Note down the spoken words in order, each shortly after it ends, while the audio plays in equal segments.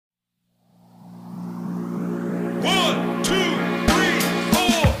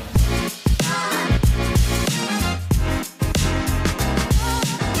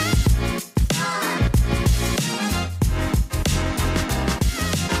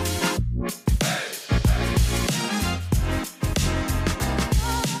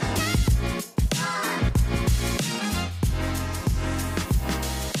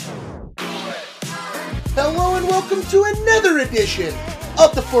welcome to another edition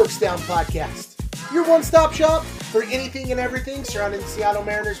of the Forks Down Podcast, your one-stop shop for anything and everything surrounding the Seattle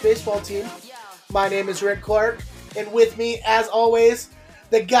Mariners baseball team. My name is Rick Clark, and with me, as always,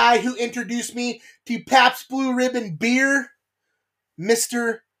 the guy who introduced me to Pabst Blue Ribbon beer,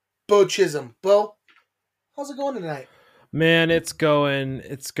 Mr. Bo Chisholm. Bo, how's it going tonight? Man, it's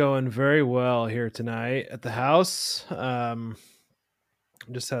going very well here tonight at the house.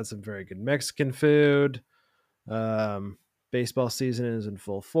 Just had some very good Mexican food. Baseball season is in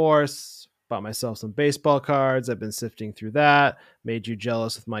full force. Bought myself some baseball cards. I've been sifting through that. Made you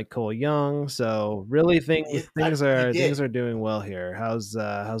jealous with my Cole Young. So really things are doing well here. How's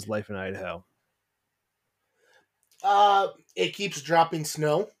life in Idaho? It keeps dropping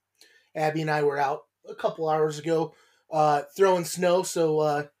snow. Abby and I were out a couple hours ago throwing snow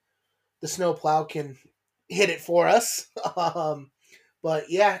so the snow plow can hit it for us. But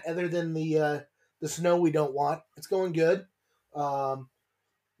yeah, other than the snow we don't want, it's going good.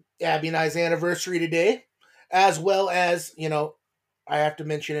 Abby and I's anniversary today, as well as, I have to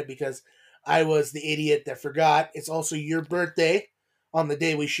mention it because I was the idiot that forgot. It's also your birthday on the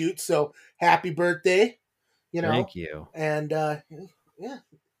day we shoot, so happy birthday. Thank you. And yeah,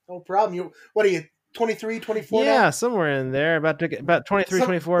 no problem. What are you, 23, 24 Yeah, now? somewhere in there, about 23,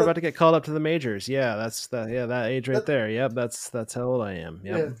 24, about to get called up to the majors. Yeah, that's that age right there. Yep, that's how old I am.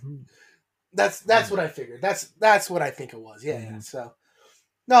 Yep. Yeah. That's what I figured. That's what I think it was. Yeah. So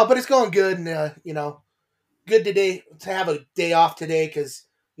no, but it's going good, and good today to have a day off today because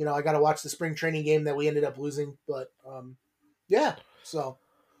I got to watch the spring training game that we ended up losing. But yeah. So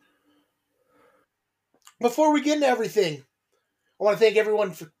before we get into everything, I want to thank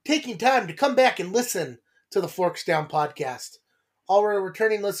everyone for taking time to come back and listen to the Forks Down podcast. All our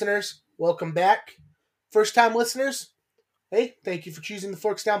returning listeners, welcome back. First-time listeners, hey, thank you for choosing the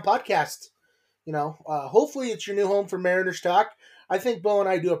Forks Down podcast. Hopefully it's your new home for Mariners talk. I think Bo and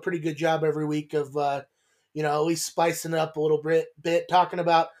I do a pretty good job every week of, at least spicing it up a little bit, talking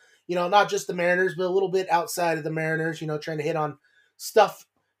about, not just the Mariners, but a little bit outside of the Mariners, trying to hit on stuff,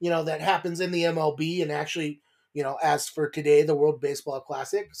 that happens in the MLB and actually, as for today, the World Baseball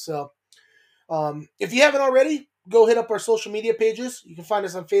Classic. So if you haven't already, go hit up our social media pages. You can find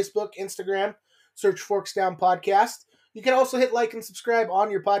us on Facebook, Instagram, search Forks Down Podcast. You can also hit like and subscribe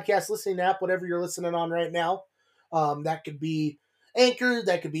on your podcast listening app, whatever you're listening on right now. That could be Anchor,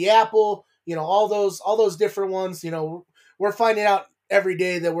 that could be Apple, all those different ones. We're finding out every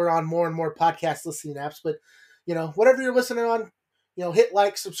day that we're on more and more podcast listening apps. But, whatever you're listening on, hit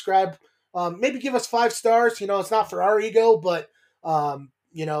like, subscribe. Maybe give us 5 stars. It's not for our ego, but,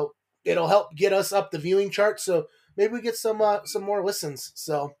 it'll help get us up the viewing chart. So maybe we get some more listens.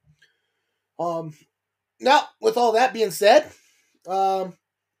 So, now, with all that being said, what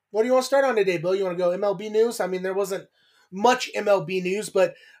do you want to start on today, Bill? You want to go MLB news? I mean, there wasn't much MLB news,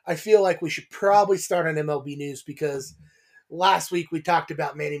 but I feel like we should probably start on MLB news because last week we talked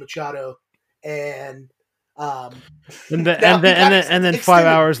about Manny Machado, and then 5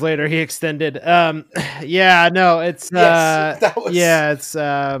 hours later he extended. Yeah, no, it's it's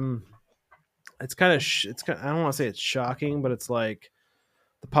kind of I don't want to say it's shocking, but it's like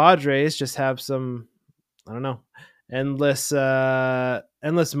the Padres just have some, I don't know, endless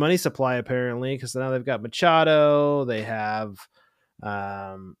money supply apparently, because now they've got Machado, they have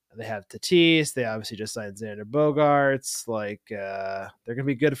Tatis, they obviously just signed Xander Bogaerts. Like they're gonna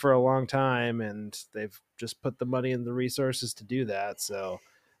be good for a long time, and they've just put the money and the resources to do that. So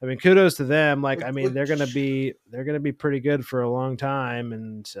I mean, kudos to them. Like, I mean, they're gonna be pretty good for a long time,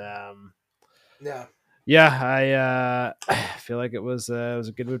 and I feel like it was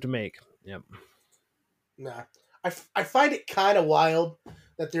a good move to make. Yep. Nah, I find it kind of wild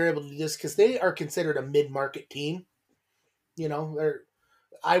that they're able to do this because they are considered a mid-market team.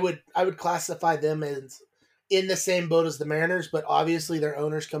 I would classify them as in the same boat as the Mariners, but obviously their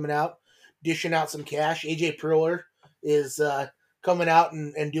owner's coming out, dishing out some cash. AJ Preller is coming out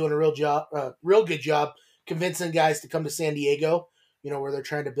and doing a real good job convincing guys to come to San Diego, where they're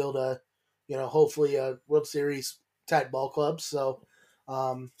trying to build hopefully a World Series type ball club. So,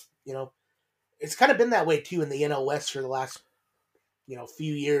 it's kind of been that way too in the NL West for the last,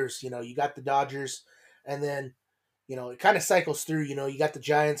 few years. You got the Dodgers, and then, it kind of cycles through. You got the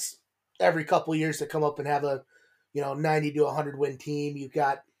Giants every couple of years that come up and have a, 90 to 100 win team. You've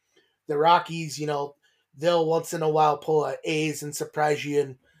got the Rockies, they'll once in a while pull a A's and surprise you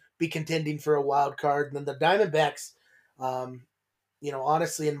and be contending for a wild card. And then the Diamondbacks,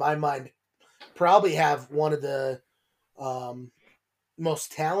 honestly, in my mind, probably have one of the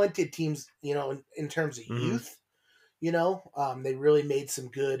most talented teams, in terms of youth. They really made some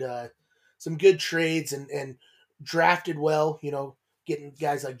good trades and drafted well, getting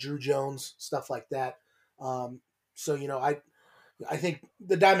guys like Drew Jones, stuff like that. So, I think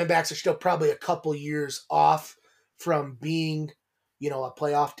the Diamondbacks are still probably a couple years off from being, a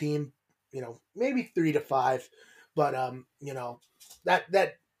playoff team, maybe 3 to 5, but,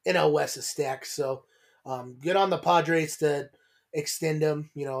 that NL West is stacked. So, good on the Padres to extend them.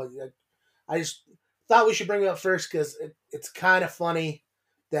 I just thought we should bring it up first because it's kind of funny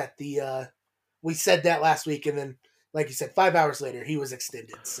that we said that last week, and then, like you said, 5 hours later he was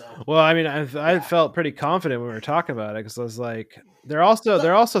extended. So, Well, I mean, I yeah. felt pretty confident when we were talking about it because I was like, they're also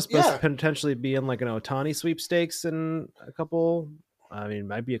supposed Yeah. to potentially be in like an Ohtani sweepstakes in a couple. I mean,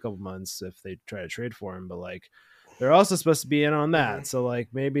 might be a couple months if they try to trade for him, but like they're also supposed to be in on that. Mhm. So like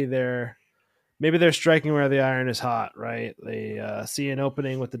maybe they're striking where the iron is hot, right? They see an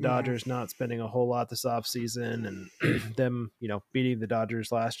opening with the Dodgers not spending a whole lot this offseason and them, beating the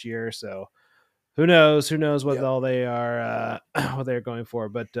Dodgers last year. So who knows what Yep. all they are, what they're going for,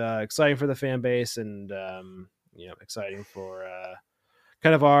 but exciting for the fan base and, exciting for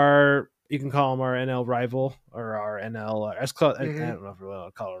kind of you can call them our NL rival or our NL, I Mhm. don't know if we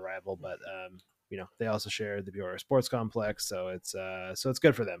want to call it a rival, but, they also share the Peoria Sports Complex. So it's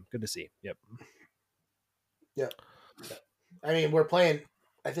good for them. Good to see. Yep. Yep. I mean, we're playing,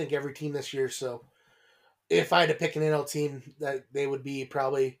 I think, every team this year. So if I had to pick an NL team, that they would be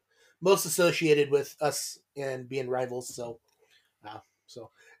probably most associated with us and being rivals. So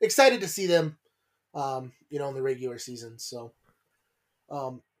excited to see them, in the regular season. So,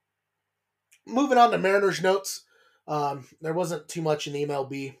 um, moving on to Mariners notes, there wasn't too much in the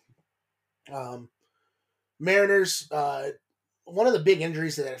MLB. Um, Mariners, one of the big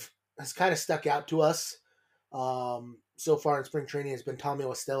injuries that has kind of stuck out to us so far in spring training has been Tommy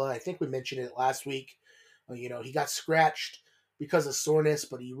La Stella. I think we mentioned it last week. He got scratched because of soreness,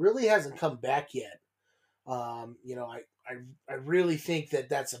 but he really hasn't come back yet. I really think that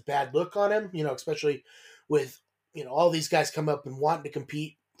that's a bad look on him. Especially with all these guys come up and wanting to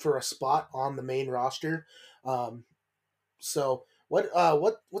compete for a spot on the main roster. So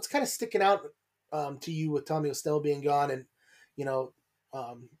what's kind of sticking out to you with Tommy Estelle being gone, and you know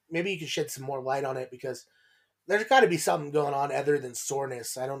maybe you can shed some more light on it because there's got to be something going on other than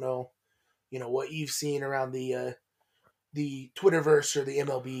soreness. I don't know, what you've seen around the Twitterverse or the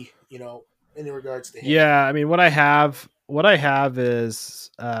MLB, in regards to him. Yeah, I mean, what I have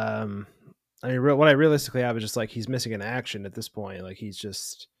is, what I realistically have is just like he's missing an action at this point. Like he's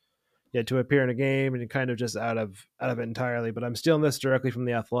just yet to appear in a game and kind of just out of it entirely. But I'm stealing this directly from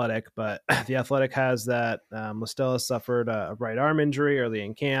the Athletic. But the Athletic has that La Stella suffered a right arm injury early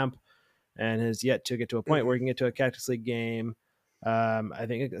in camp and has yet to get to a point where he can get to a Cactus League game. I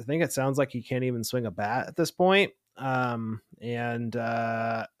think it sounds like he can't even swing a bat at this point. And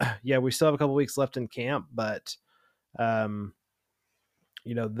yeah, we still have a couple weeks left in camp, but I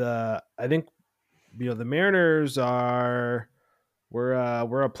think the Mariners we're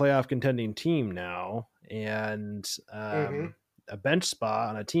a playoff contending team now, and Mm-hmm. a bench spot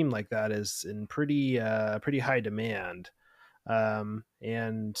on a team like that is in pretty high demand.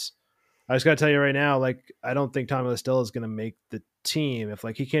 And I just got to tell you right now, like, I don't think Tommy La Stella is going to make the team. If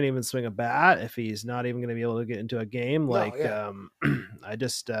like he can't even swing a bat, if he's not even going to be able to get into a game, No, like, yeah.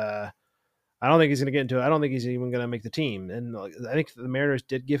 I don't think he's going to get into it. I don't think he's even going to make the team. And I think the Mariners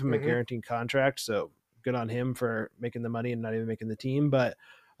did give him a Mm-hmm. guaranteed contract, so good on him for making the money and not even making the team. But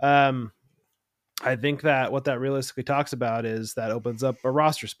um, I think that what that realistically talks about is that opens up a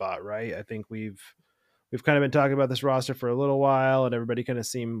roster spot, right? I think we've kind of been talking about this roster for a little while, and everybody kind of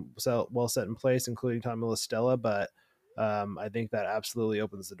seemed well set in place, including Tommy La Stella. But I think that absolutely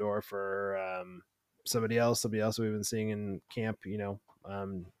opens the door for somebody else we've been seeing in camp,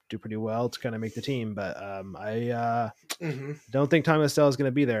 do pretty well to kind of make the team. But I Mm-hmm. don't think Tommy La Stella is going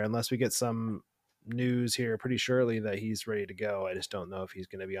to be there unless we get some news here pretty shortly that he's ready to go. I just don't know if he's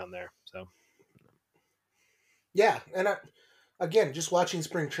going to be on there. So Yeah, and again, just watching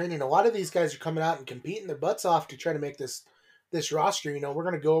spring training, a lot of these guys are coming out and competing their butts off to try to make this roster. We're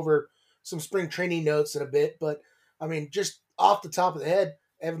going to go over some spring training notes in a bit, but I mean, just off the top of the head,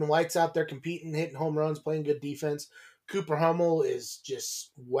 Evan White's out there competing, hitting home runs, playing good defense. Cooper Hummel is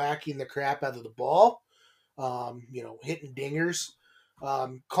just whacking the crap out of the ball, hitting dingers.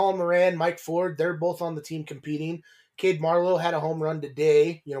 Colin Moran, Mike Ford, they're both on the team competing. Cade Marlowe had a home run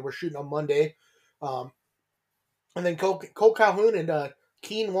today. We're shooting on Monday. And then Cole Calhoun and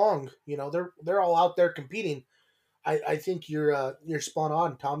Keen Wong, they're all out there competing. I think you're spot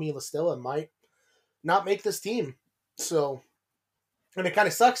on. Tommy La Stella might not make this team. So, and it kind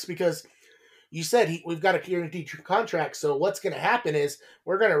of sucks because you said we've got a guaranteed contract. So what's going to happen is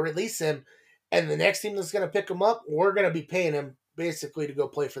we're going to release him, And the next team that's going to pick him up, we're going to be paying him basically to go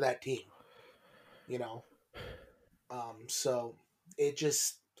play for that team. You know, so it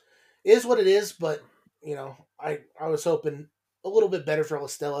just is what it is. But you know, I was hoping a little bit better for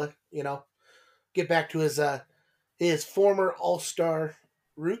LaStella. You know, get back to his former All-Star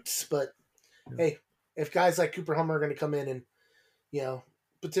roots. But hey, if guys like Cooper Hummer are going to come in and you know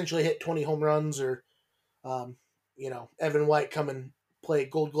potentially hit 20 home runs, or you know Evan White come and play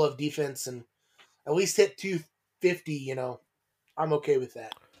Gold Glove defense and at least hit 250, you know, I'm okay with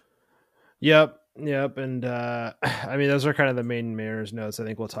that. Yep. And I mean, those are kind of the main Mariners notes. I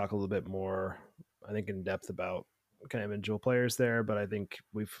think we'll talk a little bit more, I think, in depth about kind of individual players there. But I think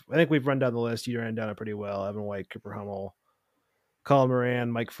we've run down the list. You ran down it pretty well. Evan White, Cooper Hummel, Colin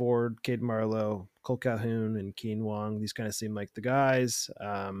Moran, Mike Ford, Cade Marlowe, Cole Calhoun, and Keen Wong. These kind of seem like the guys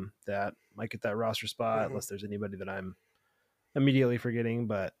that might get that roster spot, unless there's anybody that I'm immediately forgetting.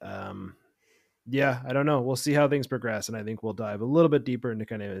 But yeah, I don't know. We'll see how things progress, and I think we'll dive a little bit deeper into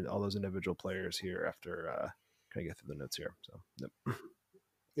kind of all those individual players here after kind of get through the notes here. So,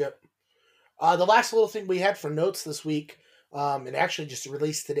 Yep. The last little thing we had for notes this week, and actually just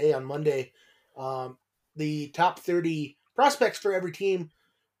released today on Monday, the top 30 prospects for every team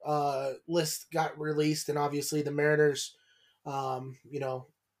list got released, and obviously the Mariners, you know,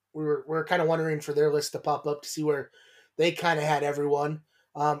 we're kind of wondering for their list to pop up to see where they kind of had everyone.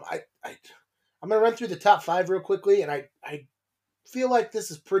 I'm going to run through the top 5 real quickly, and I feel like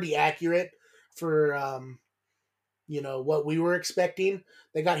this is pretty accurate for, you know, what we were expecting.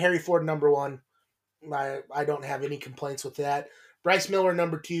 They got Harry Ford number 1. I don't have any complaints with that. Bryce Miller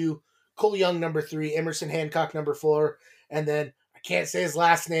number 2, Cole Young number 3, Emerson Hancock number 4, and then I can't say his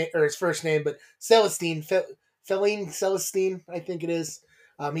last name or his first name, but Celestine, Feline Celestine, I think it is.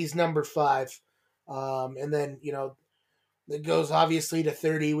 He's number 5. And then, you know, it goes obviously to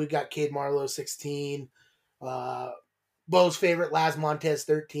 30. We've got Cade Marlowe 16. Bo's favorite Laz Montez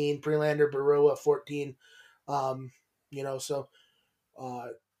 13. Prelander Baroa 14. You know, so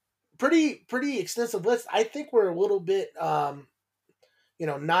pretty extensive list. I think we're a little bit you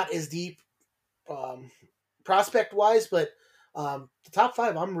know, not as deep prospect wise, but the top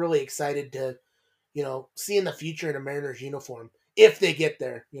 5 I'm really excited to, you know, see in the future in a Mariners uniform if they get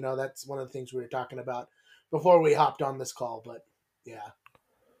there. You know, that's one of the things we were talking about before we hopped on this call, but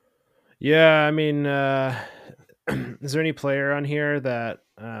yeah, I mean, is there any player on here that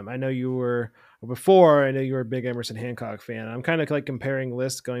I know you were before? I know you were a big Emerson Hancock fan. I'm kind of like comparing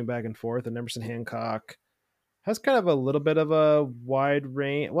lists going back and forth, and Emerson Hancock has kind of a little bit of a wide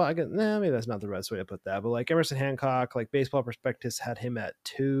range. Well, I guess maybe that's not the best way to put that, but like Emerson Hancock, like Baseball Prospectus had him at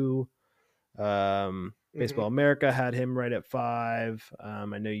 2. Baseball America had him right at 5. I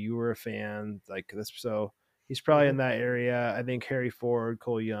know you were a fan like this, so he's probably in that area. I think Harry Ford,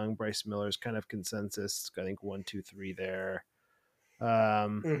 Cole Young, Bryce Miller's kind of consensus. I think 1, 2, 3 there.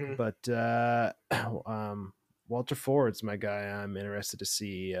 But Walter Ford's my guy. I'm interested to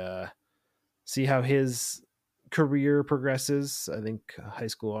see how his career progresses. I think high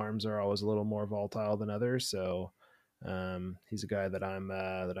school arms are always a little more volatile than others, so he's a guy that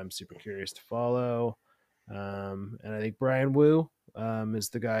I'm super curious to follow. And I think Brian Wu is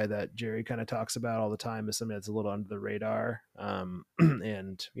the guy that Jerry kind of talks about all the time as somebody that's a little under the radar.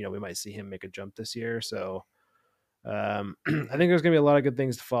 And you know, we might see him make a jump this year. So I think there's gonna be a lot of good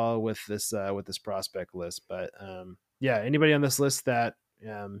things to follow with this prospect list. But yeah, anybody on this list that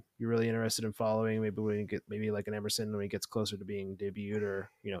you're really interested in following, maybe we get like an Emerson when he gets closer to being debuted, or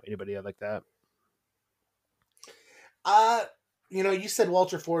you know, anybody like that. You know, you said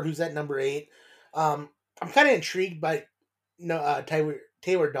Walter Ford, who's at number 8. I'm kind of intrigued by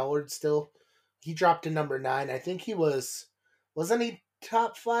Taylor Dollard still. He dropped to number 9. I think he wasn't he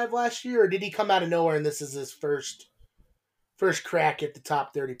top 5 last year, or did he come out of nowhere and this is his first crack at the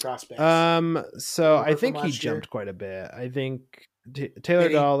top 30 prospects? So I think he jumped quite a bit. I think Taylor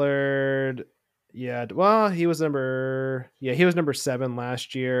Dollard, yeah, well, he was number 7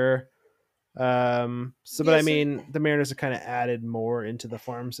 last year. But I mean, the Mariners have kind of added more into the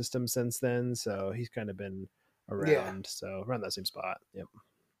farm system since then, so he's kind of been around, so around that same spot. Yep.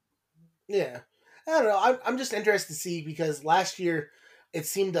 Yeah, I don't know. I'm just interested to see, because last year it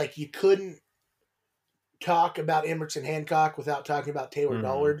seemed like you couldn't talk about Emerson Hancock without talking about Taylor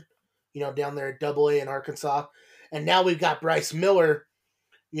Dollard, you know, down there at AA in Arkansas, and now we've got Bryce Miller,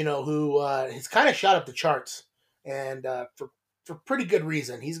 you know, who has kind of shot up the charts, and for pretty good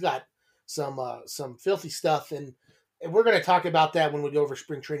reason. He's got some filthy stuff, and we're going to talk about that when we go over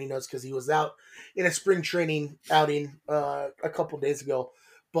spring training notes, because he was out in a spring training outing a couple days ago.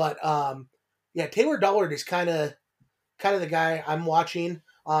 But yeah, Taylor Dollard is kind of the guy I'm watching.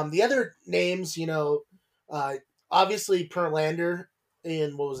 The other names, obviously Perlander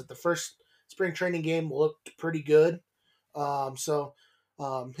in what was it, the first spring training game looked pretty good.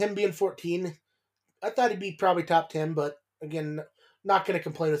 Him being 14, I thought he'd be probably top 10, but again, not going to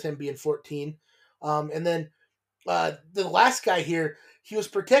complain with him being 14. And then the last guy here, he was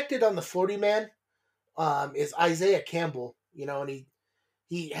protected on the 40 man, is Isaiah Campbell, and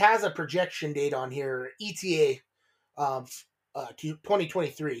he has a projection date on here, ETA, to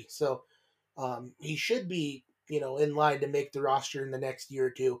 2023. So he should be, in line to make the roster in the next year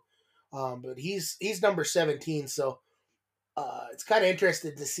or two. But he's number 17, so it's kind of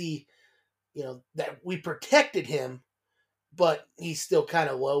interesting to see, that we protected him, but he's still kind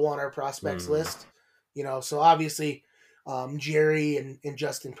of low on our prospects list. So obviously Jerry and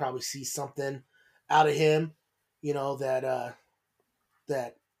Justin probably see something out of him, that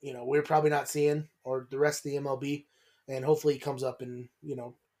we're probably not seeing, or the rest of the MLB, and hopefully he comes up and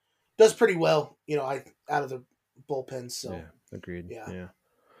does pretty well, out of the bullpen. So yeah, agreed. Yeah.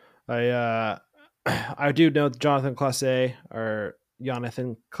 I do know Jonathan Clase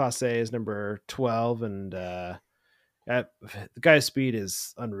is number 12, and the guy's speed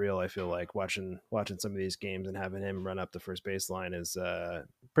is unreal. I feel like watching some of these games and having him run up the first baseline is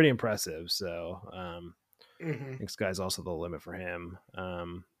pretty impressive. So I think this guy's also the limit for him.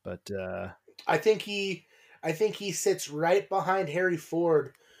 But I think he sits right behind Harry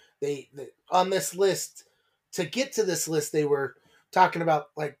Ford. They on this list, to get to this list, they were talking about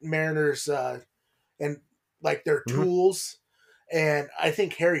like Mariners and like their tools, and I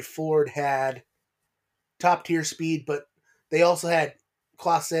think Harry Ford had top tier speed, but they also had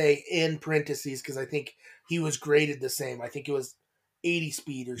Clase in parentheses because I think he was graded the same. I think it was 80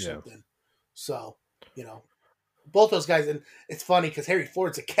 speed or something. So both those guys, and it's funny because Harry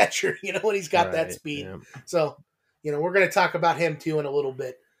Ford's a catcher, when he's got that speed. Yeah. So, we're going to talk about him too in a little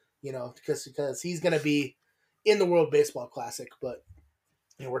bit, because he's going to be in the World Baseball Classic. But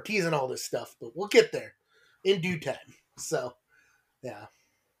we're teasing all this stuff, but we'll get there in due time. So, yeah.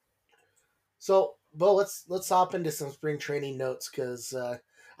 So, Bo, let's hop into some spring training notes, because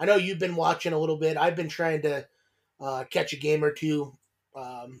I know you've been watching a little bit. I've been trying to catch a game or two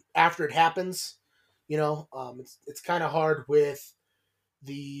after it happens. It's kind of hard with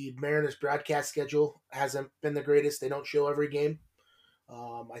the Mariners broadcast schedule. Hasn't been the greatest. They don't show every game.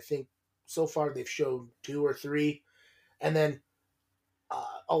 I think so far they've shown 2 or 3, and then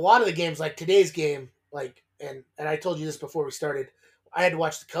a lot of the games, like today's game, and I told you this before we started, I had to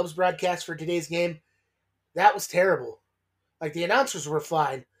watch the Cubs broadcast for today's game. That was terrible. Like, the announcers were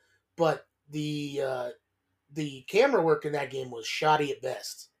fine, but the camera work in that game was shoddy at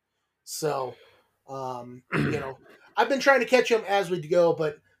best. So, I've been trying to catch them as we go,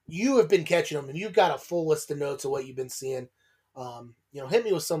 but you have been catching them, and you've got a full list of notes of what you've been seeing. Hit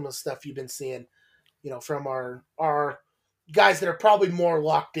me with some of the stuff you've been seeing, from our guys that are probably more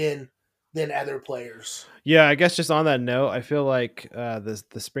locked in than other players. Yeah, I guess just on that note, I feel like the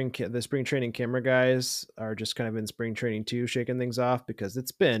spring training camera guys are just kind of in spring training too, shaking things off, because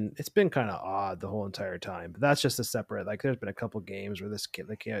it's been kind of odd the whole entire time. But that's just a separate. Like, there's been a couple games where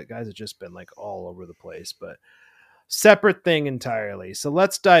the guys have just been like all over the place, but separate thing entirely. So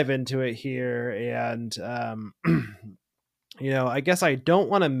let's dive into it here, and I guess I don't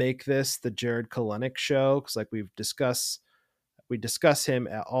want to make this the Jarred Kelenic show, because like we discuss him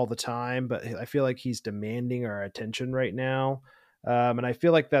all the time, but I feel like he's demanding our attention right now. And I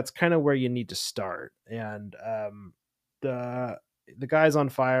feel like that's kind of where you need to start. And the guy's on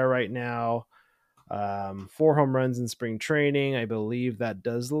fire right now. 4 home runs in spring training. I believe that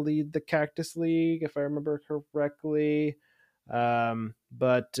does lead the Cactus League, if I remember correctly.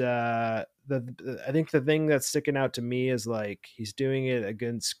 But I think the thing that's sticking out to me is like he's doing it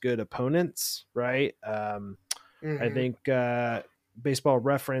against good opponents, right? I think Baseball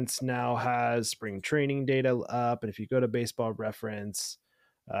Reference now has spring training data up, and if you go to Baseball Reference,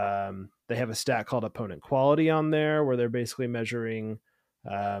 they have a stat called opponent quality on there, where they're basically measuring,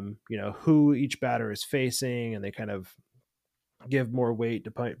 who each batter is facing, and they kind of give more weight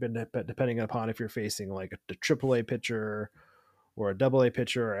depending upon if you're facing like a AAA pitcher or a AA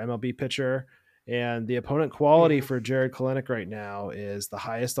pitcher or MLB pitcher. And the opponent quality for Jarred Kelenic right now is the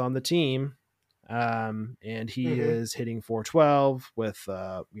highest on the team. And he is hitting 412 with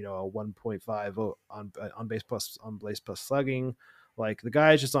a 1.5 on base plus slugging. Like, the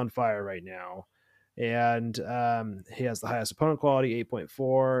guy is just on fire right now, and he has the highest opponent quality,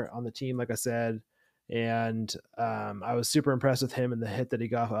 8.4 on the team, like I said. And I was super impressed with him and the hit that he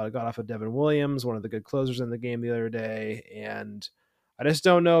got off of Devin Williams, one of the good closers in the game the other day. And I just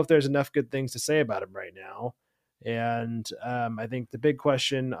don't know if there's enough good things to say about him right now. And I think the big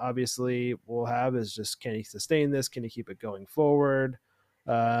question, obviously, we'll have is just, can he sustain this? Can he keep it going forward?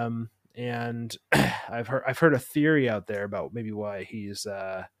 And I've heard a theory out there about maybe why he's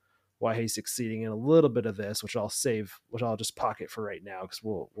succeeding in a little bit of this, which I'll just pocket for right now, because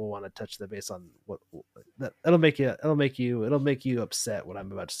we'll want to touch the base on what that it'll make you upset what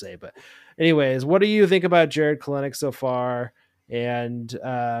I'm about to say. But anyways, what do you think about Jared Kalenic so far? And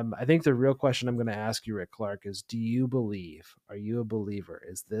I think the real question I'm going to ask you, Rick Clark, is: do you believe? Are you a believer?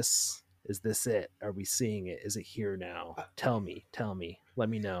 Is this it? Are we seeing it? Is it here now? Tell me. Let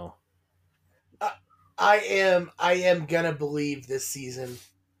me know. I am gonna believe this season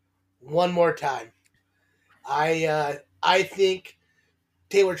one more time. I think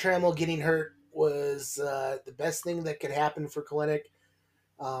Taylor Trammell getting hurt was the best thing that could happen for Kalenic.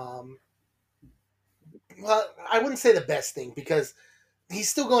 Well, I wouldn't say the best thing, because he's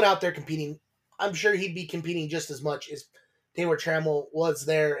still going out there competing. I'm sure he'd be competing just as much as Taylor Trammell was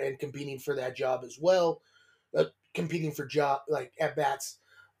there and competing for that job as well, competing for job like at bats.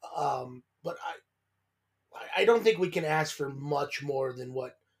 But I don't think we can ask for much more than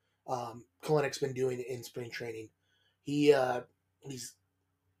what Kalenic's been doing in spring training. He's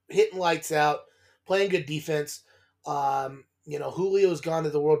hitting lights out, playing good defense. Julio's gone to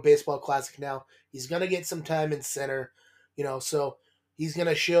the World Baseball Classic now. He's going to get some time in center, so he's going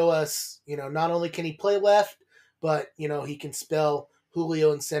to show us, not only can he play left, but, he can spell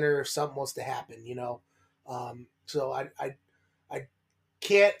Julio in center if something was to happen, So I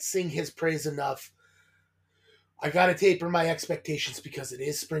can't sing his praise enough. I got to taper my expectations because it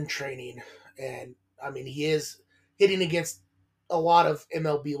is spring training. And, he is hitting against a lot of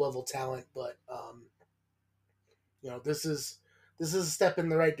MLB level talent, but this is a step in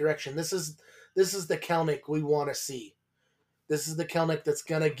the right direction. This is the Kelenic we want to see. This is the Kelenic that's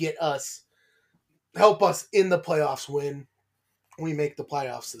gonna help us in the playoffs when we make the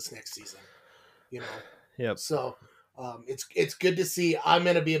playoffs this next season. Yep. So it's good to see. I'm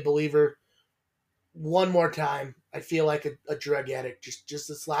gonna be a believer one more time. I feel like a drug addict just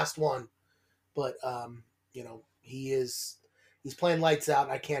this last one, but he's playing lights out.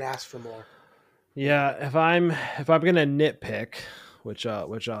 And I can't ask for more. Yeah, if I'm gonna nitpick, which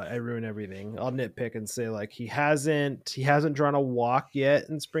I ruin everything, I'll nitpick and say, like, he hasn't drawn a walk yet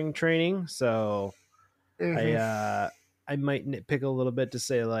in spring training, so I might nitpick a little bit to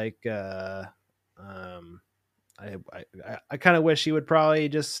say, like, I kind of wish he would probably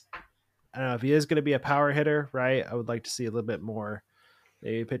just, I don't know, if he is going to be a power hitter, right? I would like to see a little bit more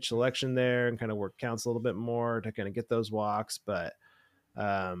maybe pitch selection there and kind of work counts a little bit more to kind of get those walks, but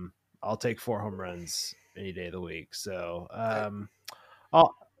I'll take 4 home runs any day of the week. So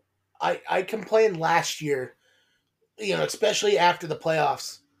I complained last year, especially after the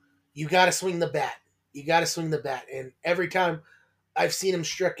playoffs, you got to swing the bat. And every time I've seen him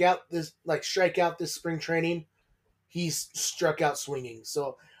strike out this spring training, he's struck out swinging.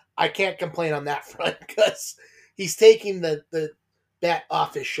 So I can't complain on that front because he's taking the bat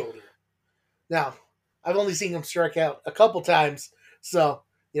off his shoulder. Now, I've only seen him strike out a couple times, so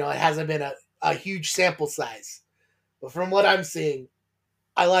it hasn't been a huge sample size. But from what I'm seeing,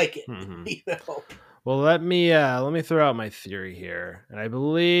 I like it. Mm-hmm. Well, let me throw out my theory here, and I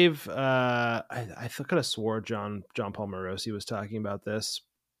believe I could have swore John Paul Morosi was talking about this.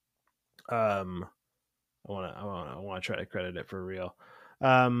 I want to try to credit it for real.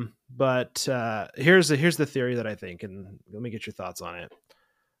 But here's the theory that I think, and let me get your thoughts on it.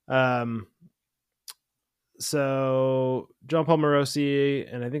 So John Paul Morosi,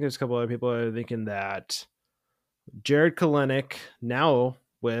 and I think there's a couple other people that are thinking that Jared Kalenic, now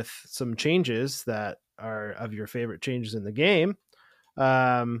with some changes that are of your favorite changes in the game,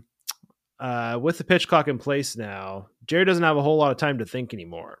 with the pitch clock in place now, Jared doesn't have a whole lot of time to think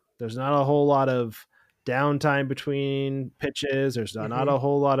anymore. There's not a whole lot of downtime between pitches. There's not a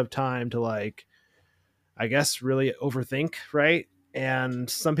whole lot of time to, like, I guess, really overthink, right? And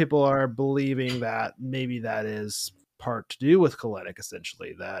some people are believing that maybe that is part to do with Kalenic,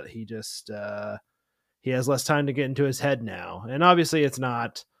 essentially, that he just he has less time to get into his head now. And obviously it's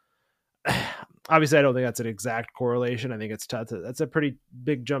not, obviously I don't think that's an exact correlation. I think it's tough. That's a pretty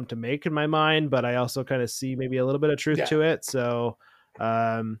big jump to make in my mind, but I also kind of see maybe a little bit of truth to it. So,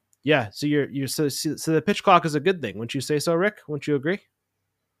 so so the pitch clock is a good thing. Wouldn't you say so, Rick? Wouldn't you agree?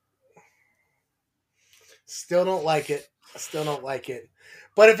 Still don't like it.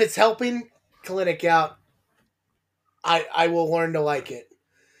 But if it's helping Kalenic out, I will learn to like it.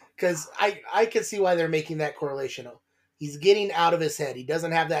 Because I can see why they're making that correlation. He's getting out of his head. He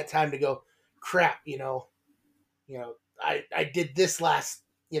doesn't have that time to go, crap, I did this last,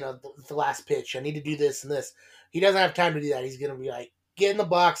 the last pitch. I need to do this and this. He doesn't have time to do that. He's going to be like, get in the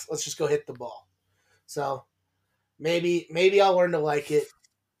box. Let's just go hit the ball. So maybe I'll learn to like it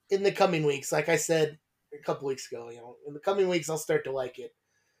in the coming weeks. Like I said a couple weeks ago, in the coming weeks I'll start to like it,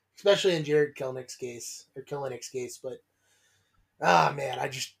 especially in Jared Kelenick's case. But man, I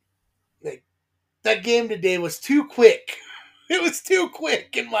just like that game today was too quick. It was too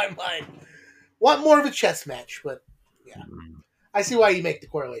quick in my mind. Want more of a chess match, but yeah, I see why you make the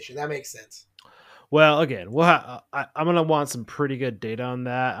correlation. That makes sense. Well, again, I'm gonna want some pretty good data on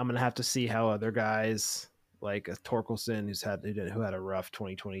that. I'm gonna have to see how other guys like Torkelson, who had a rough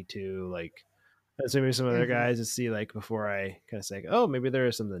 2022, like maybe some other guys to see like before I kind of say, oh, maybe there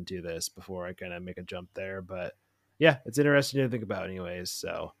is something to this before I kind of make a jump there. But yeah, it's interesting to think about, anyways.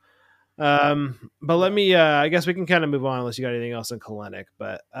 So, but let me, I guess we can kind of move on unless you got anything else on Kelenic.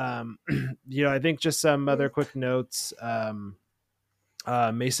 But I think just some other quick notes. Mason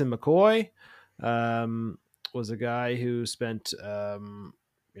McCoy was a guy who spent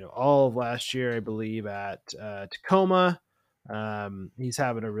all of last year, I believe, at Tacoma. He's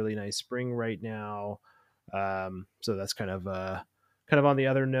having a really nice spring right now, so that's kind of on the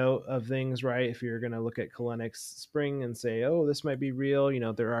other note of things, right? If you're going to look at Kelenic's spring and say, oh, this might be real,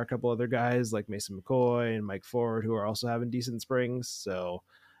 there are a couple other guys like Mason McCoy and Mike Ford who are also having decent springs. So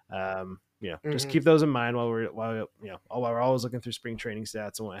just keep those in mind while we're always looking through spring training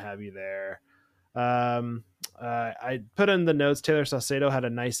stats and what have you there. I put in the notes Taylor Saucedo had a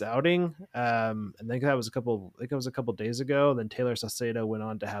nice outing. I think it was a couple days ago. Then Taylor Saucedo went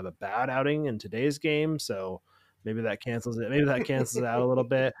on to have a bad outing in today's game, so maybe that cancels it. Maybe that cancels it out a little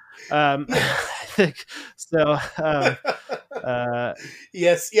bit. I think so.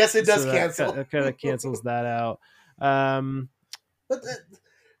 Yes, it does cancel. It kind of cancels that out.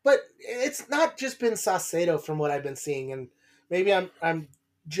 But it's not just been Saucedo from what I've been seeing, and maybe I'm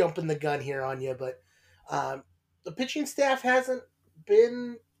jumping the gun here on you, but the pitching staff hasn't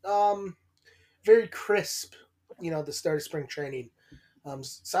been very crisp. The start of spring training.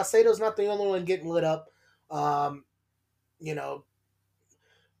 Saucedo's not the only one getting lit up.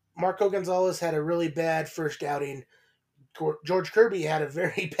 Marco Gonzalez had a really bad first outing. George Kirby had a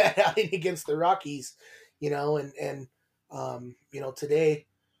very bad outing against the Rockies. And today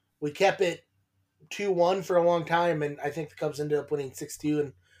we kept it 2-1 for a long time, and I think the Cubs ended up winning 6-2,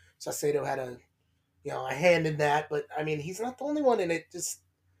 and Saucedo had a hand in that. But I mean, he's not the only one in it. Just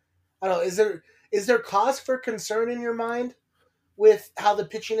I don't know. Is there cause for concern in your mind with how the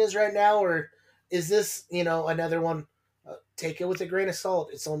pitching is right now, or is this another one? Take it with a grain of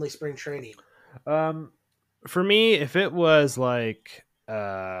salt. It's only spring training. For me, if it was like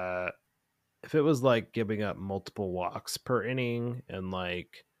giving up multiple walks per inning and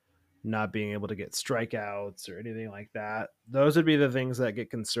like not being able to get strikeouts or anything like that, those would be the things that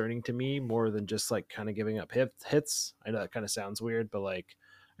get concerning to me more than just like kind of giving up hits. I know that kind of sounds weird, but like,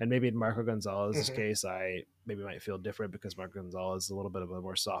 and maybe in Marco Gonzalez's case, I maybe might feel different because Marco Gonzalez is a little bit of a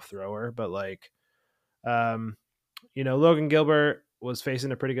more soft thrower, but like, Logan Gilbert was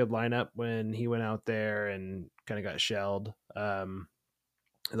facing a pretty good lineup when he went out there and kind of got shelled. Logan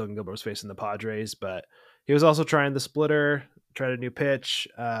Gilbert was facing the Padres, but he was also trying the splitter, tried a new pitch,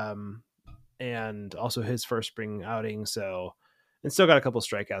 and also his first spring outing. So, and still got a couple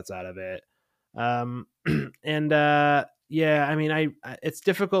strikeouts out of it. I mean, it's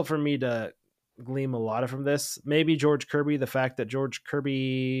difficult for me to glean a lot from this. Maybe George Kirby, the fact that George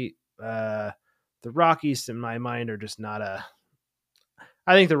Kirby, the Rockies in my mind are just not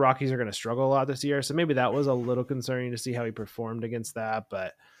I think the Rockies are going to struggle a lot this year. So maybe that was a little concerning to see how he performed against that.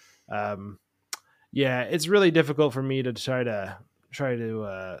 But it's really difficult for me to try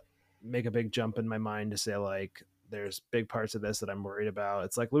to make a big jump in my mind to say like, there's big parts of this that I'm worried about.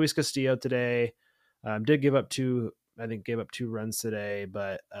 It's like Luis Castillo today did give up two runs today,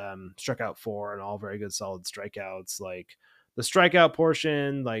 but struck out 4 and all very good, solid strikeouts. Like the strikeout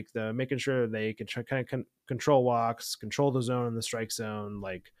portion, like the making sure they can kind of control walks, control the zone in the strike zone.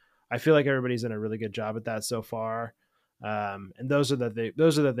 Like I feel like everybody's done a really good job at that so far. And those are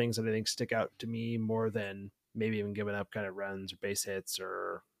the things that I think stick out to me more than maybe even giving up kind of runs or base hits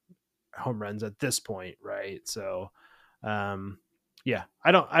or home runs at this point. Right. So, I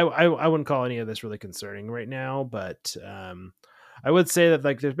wouldn't call any of this really concerning right now, but I would say that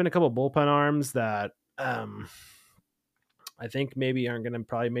like there's been a couple bullpen arms that I think maybe aren't going to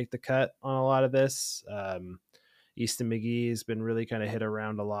probably make the cut on a lot of this. Easton McGee has been really kind of hit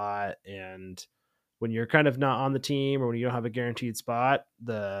around a lot, and when you're kind of not on the team or when you don't have a guaranteed spot,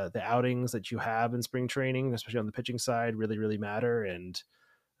 the outings that you have in spring training, especially on the pitching side, really, really matter. And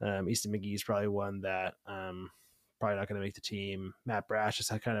Easton McGee is probably one that probably not going to make the team. Matt Brash has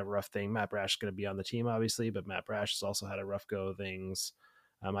had kind of a rough thing. Matt Brash is going to be on the team, obviously, but Matt Brash has also had a rough go of things.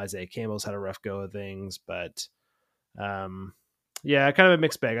 Isaiah Campbell's had a rough go of things, but yeah, kind of a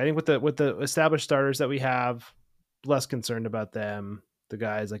mixed bag. I think with the established starters that we have, less concerned about them. The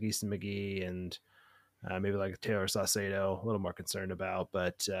guys like Easton McGee and maybe like Taylor Saucedo, a little more concerned about.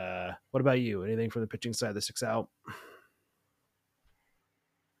 But what about you? Anything from the pitching side that sticks out?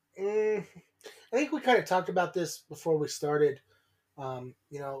 I think we kind of talked about this before we started. You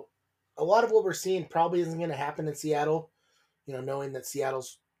know, a lot of what we're seeing probably isn't going to happen in Seattle. You know, knowing that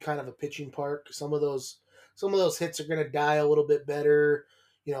Seattle's kind of a pitching park, some of those hits are going to die a little bit better.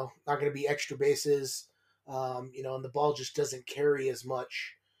 You know, not going to be extra bases. You know, and the ball just doesn't carry as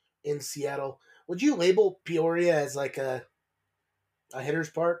much in Seattle. Would you label Peoria as like a hitter's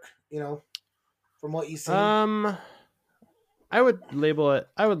park? You know, from what you've seen. I would label it.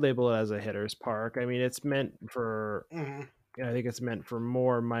 I would label it as a hitter's park. I mean, it's meant for. Mm-hmm. I think it's meant for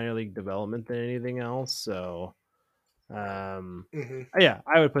more minor league development than anything else. So, Mm-hmm. yeah,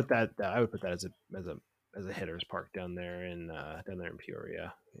 I would put that. I would put that as a hitter's park down there in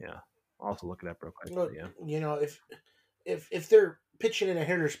Peoria. Yeah, I'll also look it up real quick. Well, Yeah. you know, if they're pitching in a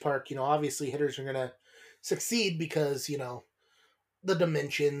hitter's park, you know, obviously hitters are gonna succeed because you know the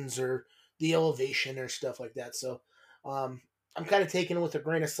dimensions or the elevation or stuff like that. So, I'm kind of taking it with a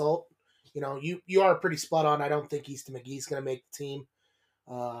grain of salt. You know, you are pretty spot on. I don't think Easton McGee's gonna make the team.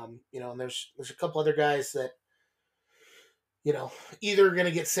 You know, and there's a couple other guys that you know either going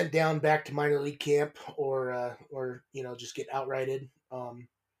to get sent down back to minor league camp or you know just get outrighted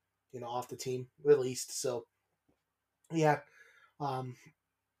you know off the team released. So yeah, um,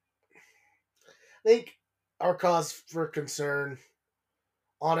 I think our cause for concern,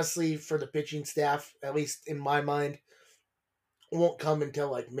 honestly, for the pitching staff, at least in my mind, won't come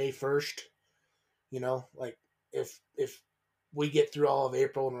until like May 1st. You know, like if we get through all of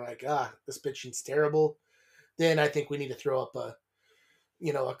April and we're like, this pitching's terrible, then I think we need to throw up a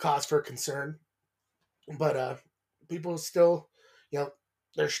you know a cause for concern. But people still, you know,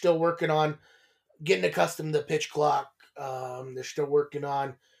 they're still working on getting accustomed to the pitch clock. They're still working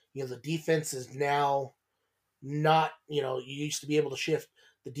on, you know, the defense is now not, you know, you used to be able to shift.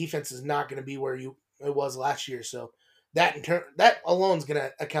 The defense is not going to be where it was last year. So that that alone is going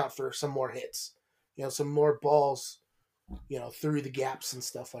to account for some more hits, you know, some more balls, you know, through the gaps and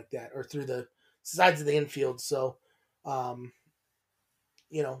stuff like that, or through the sides of the infield. So, um,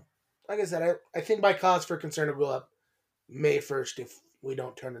 you know, like I said, I think my cause for concern will go up May 1st if we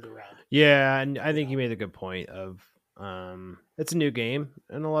don't turn it around. Yeah, and I You think know. you made a good point of it's a new game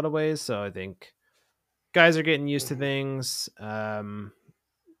in a lot of ways, so I think guys are getting used to Mm-hmm. things,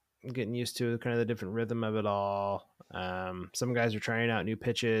 getting used to kind of the different rhythm of it all. Some guys are trying out new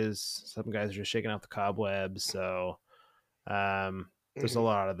pitches, some guys are just shaking off the cobwebs, so there's a Mm-hmm.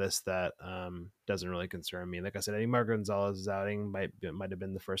 lot of this that doesn't really concern me. Like I said, I think Mark Gonzalez's outing might have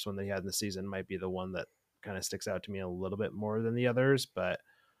been the first one that he had in the season, might be the one that kind of sticks out to me a little bit more than the others, but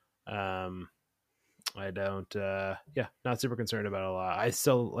um I don't yeah, not super concerned about it a lot. I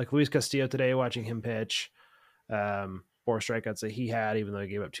still like Luis Castillo today, watching him pitch. 4 strikeouts that he had, even though he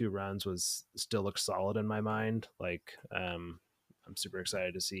gave up 2 runs, was still looks solid in my mind. Like I'm super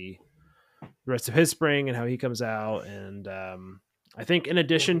excited to see the rest of his spring and how he comes out. And I think in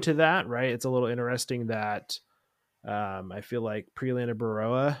addition Mm-hmm. to that, right, it's a little interesting that I feel like Prelanda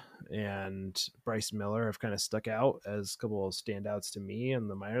Baroa and Bryce Miller have kind of stuck out as a couple of standouts to me on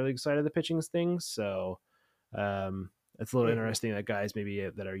the minor league side of the pitching things. So um, it's a little Mm-hmm. interesting that guys maybe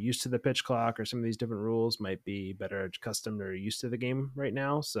that are used to the pitch clock or some of these different rules might be better accustomed or used to the game right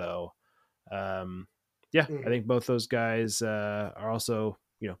now. So um, yeah, I Mm-hmm. think both those guys are also,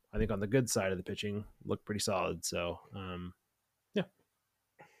 you know, I think on the good side of the pitching look pretty solid. So yeah.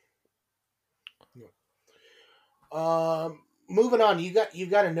 Moving on, you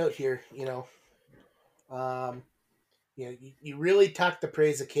got a note here. Um, you know, you really talked the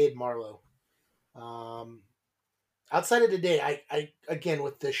praise of Cade Marlowe. Um, outside of today, I again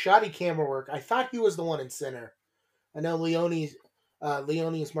with the shoddy camera work, I thought he was the one in center. I know Leonis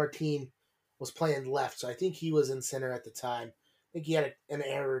Martin was playing left, so I think he was in center at the time. I think he had an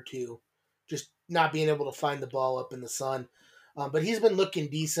error or two, just not being able to find the ball up in the sun. But he's been looking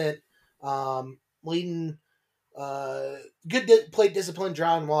decent, leading good plate discipline,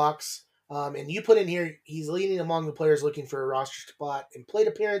 drawing walks. And you put in here, he's leading among the players looking for a roster spot in plate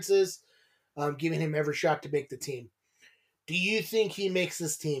appearances, giving him every shot to make the team. Do you think he makes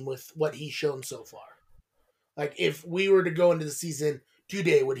this team with what he's shown so far? Like, if we were to go into the season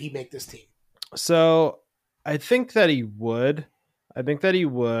today, would he make this team? So I think that he would. I think that he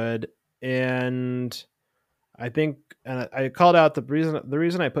would. And I think, and I called out the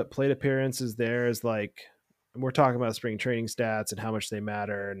reason I put plate appearances there is like we're talking about spring training stats and how much they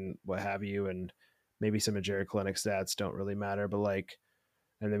matter and what have you, and maybe some of Jared Kelenic stats don't really matter, but like,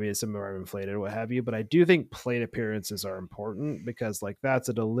 and maybe some are inflated, what have you. But I do think plate appearances are important because like that's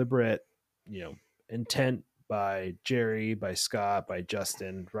a deliberate, intent by Jerry, by Scott, by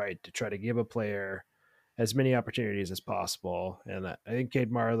Justin, right, to try to give a player as many opportunities as possible. And I think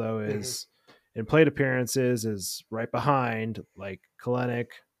Cade Marlowe Mm-hmm. is in plate appearances is right behind like Kelenic,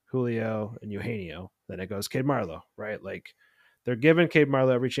 Julio, and Eugenio. Then it goes Cade Marlowe, right? Like they're giving Cade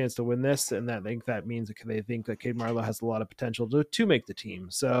Marlowe every chance to win this, and I think that means that they think that Cade Marlowe has a lot of potential to make the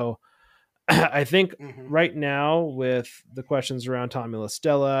team. So I think Mm-hmm. right now with the questions around Tommy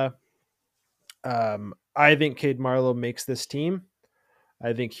LaStella, I think Cade Marlowe makes this team.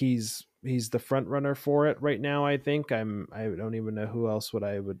 I think he's the front runner for it right now. I think I don't even know who else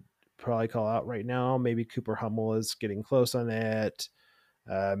I would probably call out right now. Maybe Cooper Hummel is getting close on it.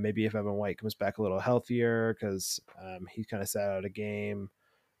 Maybe if Evan White comes back a little healthier because he kind of sat out a game,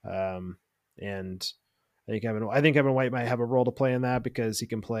 and I think Evan White might have a role to play in that because he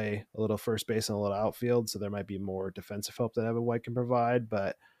can play a little first base and a little outfield, so there might be more defensive help that Evan White can provide.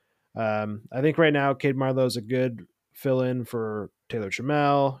 But I think right now Cade Marlowe is a good fill in for Taylor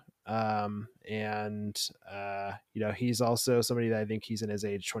Trammell. And he's also somebody that I think he's in his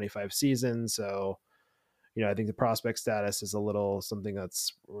age 25 season. So, I think the prospect status is a little something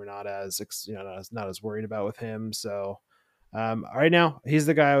that's we're not as, not as worried about with him. So, right now he's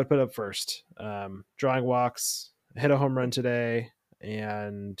the guy I would put up first. Drawing walks, hit a home run today.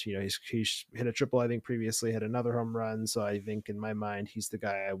 And he's hit a triple. I think previously hit another home run. So I think in my mind he's the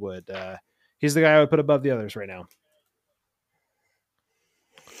guy I would put above the others right now.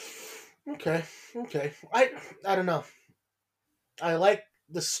 Okay. I don't know. I like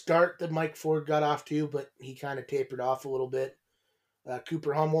the start that Mike Ford got off to, but he kind of tapered off a little bit.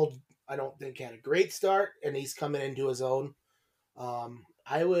 Cooper Hummel, I don't think had a great start, and he's coming into his own. Um,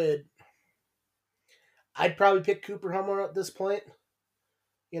 I would, I'd probably pick Cooper Hummel at this point.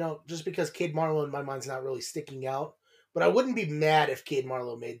 Just because Cade Marlowe in my mind's not really sticking out. But I wouldn't be mad if Cade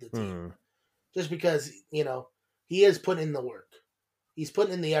Marlowe made the team. Just because, he is putting in the work. He's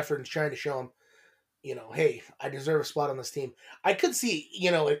putting in the effort and trying to show him, hey, I deserve a spot on this team. I could see,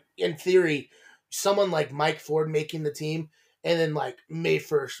 in theory, someone like Mike Ford making the team, and then like May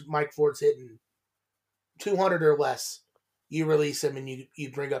 1st, Mike Ford's hitting 200 or less. You release him and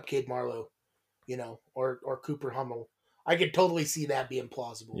you bring up Cade Marlowe, or Cooper Hummel. I could totally see that being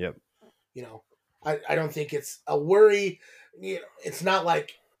plausible. Yep. I don't think it's a worry. It's not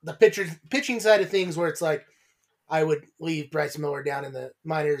like the pitching side of things where it's like I would leave Bryce Miller down in the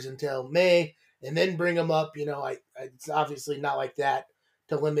minors until May and then bring him up. It's obviously not like that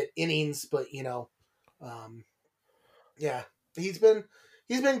to limit innings, but yeah, he's been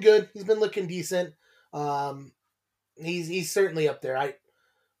good. He's been looking decent. He's certainly up there. I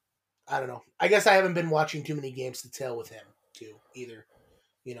don't know. I guess I haven't been watching too many games to tell with him too either.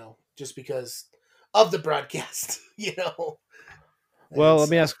 Just because of the broadcast. Well, let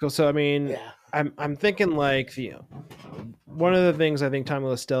me ask. So, I mean, Yeah. I'm thinking like one of the things I think Tommy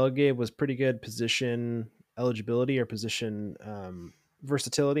LaStella gave was pretty good position eligibility or position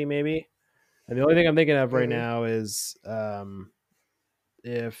versatility, maybe. And the only thing I'm thinking of right now is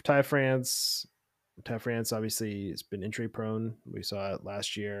if Ty France obviously has been injury prone. We saw it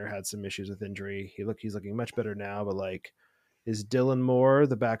last year, had some issues with injury. He's looking much better now, but like, is Dylan Moore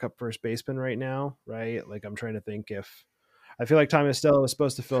the backup first baseman right now? Right? Like, I'm trying to think if I feel like Tommy Stella was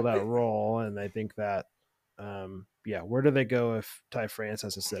supposed to fill that role, and I think that, where do they go if Ty France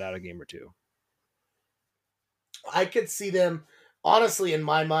has to sit out a game or two? I could see them, honestly, in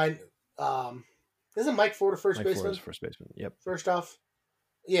my mind. Isn't Mike Ford a first baseman? First baseman. Yep. First off,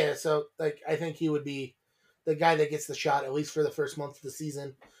 yeah. So like, I think he would be the guy that gets the shot at least for the first month of the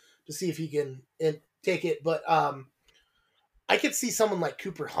season to see if he can take it. But I could see someone like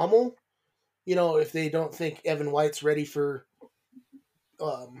Cooper Hummel. If they don't think Evan White's ready for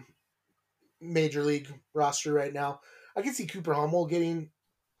major league roster right now, I could see Cooper Hummel getting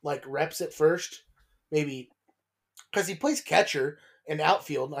like reps at first, maybe because he plays catcher and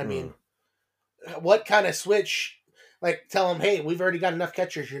outfield. I mean, what kind of switch? Like, tell him, hey, we've already got enough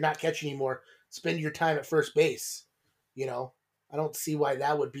catchers. You're not catching anymore. Spend your time at first base. I don't see why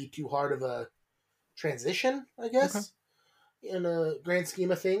that would be too hard of a transition, I guess, in a grand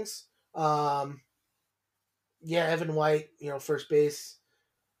scheme of things. Evan White, first base.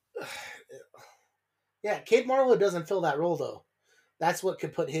 Yeah, Cade Marlowe doesn't fill that role, though. That's what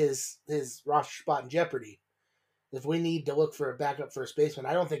could put his roster spot in jeopardy. If we need to look for a backup first baseman,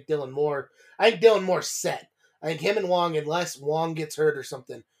 I don't think Dylan Moore. I think Dylan Moore's set. I think him and Wong, unless Wong gets hurt or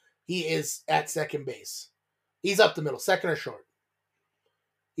something, he is at second base. He's up the middle, second or short.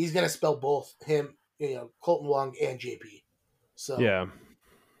 He's going to spell both him, Colton Wong and JP. So Yeah.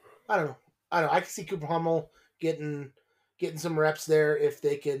 I don't know. I can see Cooper Hummel getting some reps there if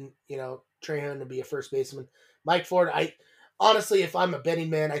they can, train him to be a first baseman. Mike Ford, honestly, if I'm a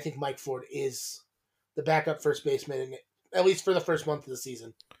betting man, I think Mike Ford is the backup first baseman, at least for the first month of the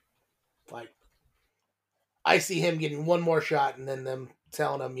season. Like, I see him getting one more shot, and then them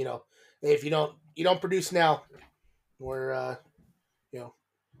telling him, hey, if you don't produce now, we're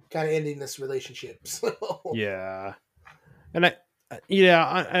kind of ending this relationship. So. Yeah, and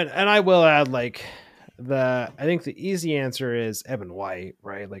I will add, like, I think the easy answer is Evan White,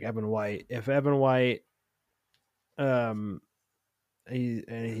 right? Like Evan White. If Evan White,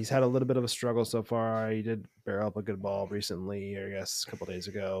 he's had a little bit of a struggle so far. He did barrel up a good ball recently, or I guess a couple days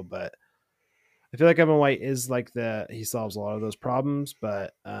ago, but I feel like Evan White is like he solves a lot of those problems,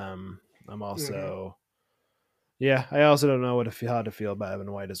 but I'm also, yeah, I also don't know how to feel about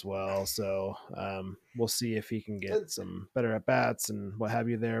Evan White as well. So we'll see if he can get some better at bats and what have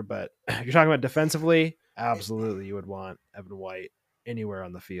you there. But if you're talking about defensively, absolutely, you would want Evan White anywhere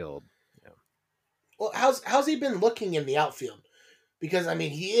on the field. Yeah. Well, how's he been looking in the outfield? Because I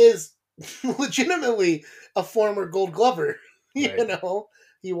mean, he is legitimately a former Gold Glover. Right.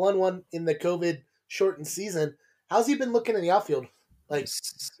 He won one in the COVID shortened season. How's he been looking in the outfield? Like,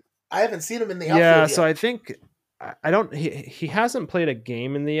 I haven't seen him in the outfield yeah, yet. so I think I don't. He hasn't played a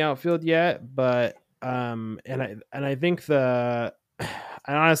game in the outfield yet, but and I think I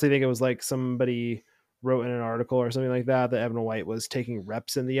honestly think it was like somebody wrote in an article or something like that Evan White was taking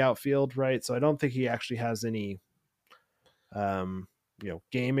reps in the outfield, right? So I don't think he actually has any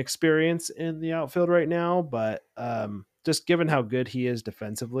game experience in the outfield right now, but just given how good he is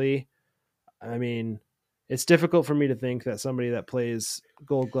defensively, I mean, it's difficult for me to think that somebody that plays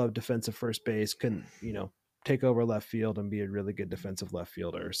Gold Glove defensive first base couldn't, take over left field and be a really good defensive left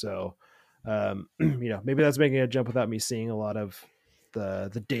fielder. So, maybe that's making a jump without me seeing a lot of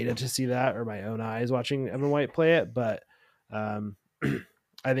the data to see that, or my own eyes watching Evan White play it. But I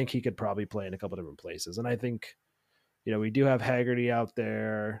think he could probably play in a couple different places. And I think, we do have Haggerty out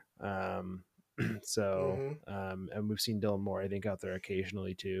there. So, and we've seen Dylan Moore, I think, out there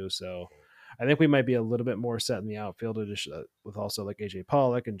occasionally too. So I think we might be a little bit more set in the outfield with also like AJ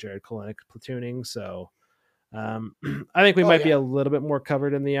Pollock and Jared Kelenic platooning. So I think we might be a little bit more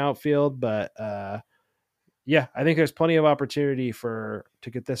covered in the outfield, but yeah, I think there's plenty of opportunity to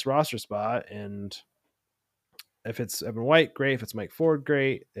get this roster spot. And if it's Evan White, great. If it's Mike Ford,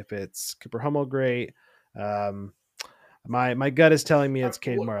 great. If it's Cooper Hummel, great. My gut is telling me it's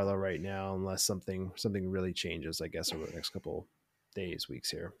Cade Marlowe right now, unless something really changes, I guess, over the next couple days, weeks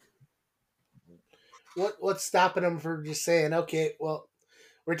here. What's stopping them from just saying, okay, well,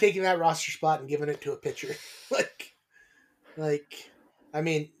 we're taking that roster spot and giving it to a pitcher? like, I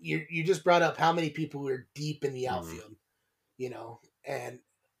mean, you just brought up how many people are deep in the outfield, and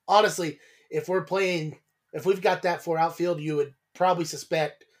honestly, if we've got that for outfield, you would probably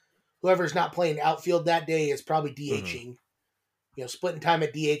suspect whoever's not playing outfield that day is probably DHing, splitting time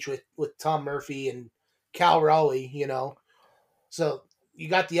at DH with Tom Murphy and Cal Raleigh, So you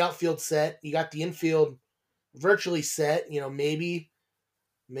got the outfield set, you got the infield virtually set, maybe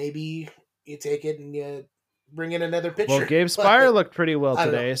you take it and you bring in another pitcher. Well, Gabe Spire looked pretty well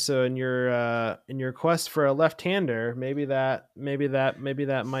today. So in your quest for a left-hander, maybe that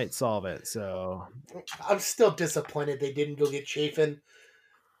might solve it. So I'm still disappointed they didn't go get Chafin.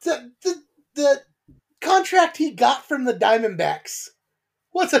 The contract he got from the Diamondbacks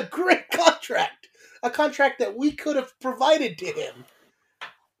was a great contract. A contract that we could have provided to him.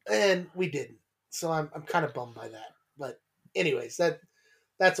 And we didn't. So I'm kind of bummed by that. But anyways,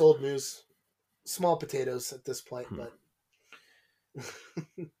 that's old news. Small potatoes at this point, but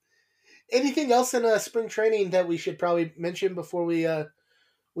anything else in spring training that we should probably mention before we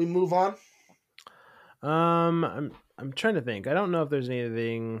move on? I'm trying to think. I don't know if there's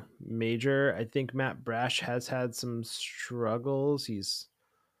anything major. I think Matt Brash has had some struggles.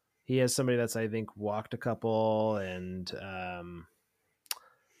 He has somebody that's, I think, walked a couple and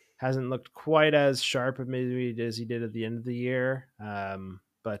hasn't looked quite as sharp maybe as he did at the end of the year.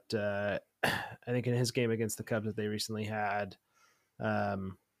 But I think in his game against the Cubs that they recently had,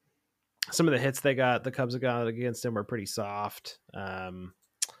 some of the hits the Cubs got against him were pretty soft.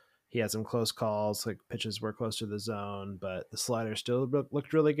 He had some close calls, like pitches were close to the zone, but the slider still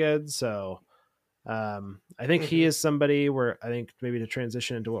looked really good. So I think he is somebody where I think maybe to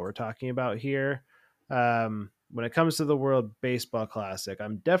transition into what we're talking about here. when it comes to the World Baseball Classic,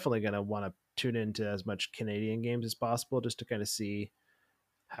 I'm definitely going to want to tune into as much Canadian games as possible just to kind of see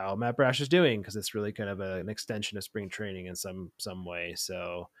how Matt Brash is doing, because it's really kind of an extension of spring training in some way.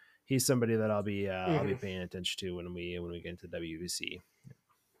 So he's somebody that I'll be paying attention to when we get into WBC.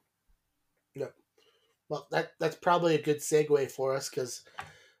 Yep. Well, that's probably a good segue for us, because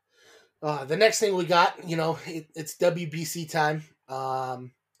the next thing we got, it's WBC time. A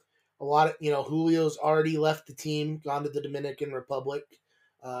lot of, Julio's already left the team, gone to the Dominican Republic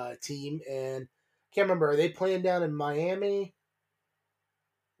team, and can't remember, are they playing down in Miami?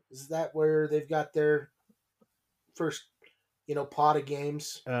 Is that where they've got their first, pot of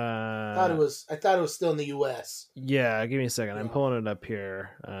games? I thought it was still in the U.S. Yeah, give me a second. I'm pulling it up here.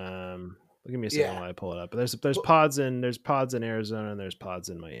 Give me a second while I pull it up. But there's pods in Arizona and there's pods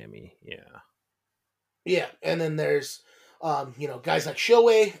in Miami. Yeah. Yeah, and then there's guys like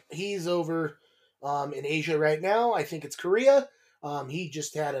Shohei. He's over in Asia right now. I think it's Korea. He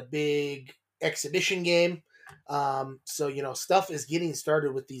just had a big exhibition game. So stuff is getting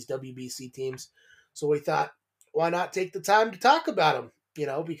started with these WBC teams. So we thought, why not take the time to talk about them?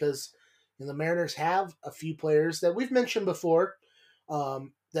 Because the Mariners have a few players that we've mentioned before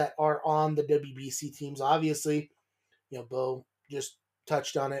that are on the WBC teams. Obviously, Bo just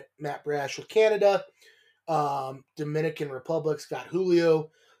touched on it. Matt Brash with Canada. Dominican Republic's got Julio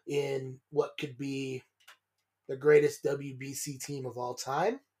in what could be the greatest WBC team of all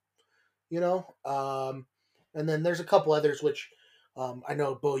time. And then there's a couple others which I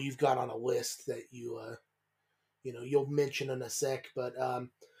know, Bo, you've got on a list that you'll mention in a sec. But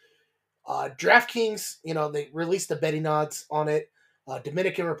DraftKings, they released the betting odds on it.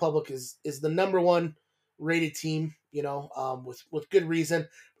 Dominican Republic is the number one rated team, with good reason.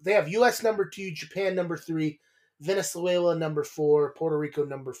 They have U.S. number 2, Japan number 3, Venezuela number 4, Puerto Rico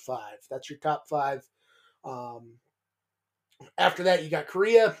number 5. That's your top 5. After that, you got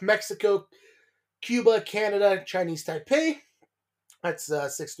Korea, Mexico, Cuba, Canada, Chinese Taipei. That's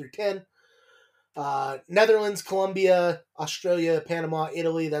 6 through 10. Netherlands, Colombia, Australia, Panama,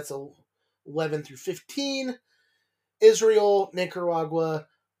 Italy. That's 11 through 15. Israel, Nicaragua,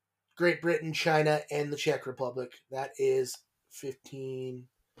 Great Britain, China, and the Czech Republic. That is 16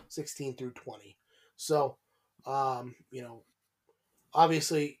 through 20. So,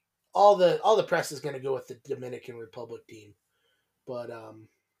 obviously all the press is going to go with the Dominican Republic team. But,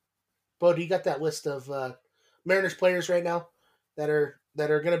 Bo, do you got that list of Mariners players right now that are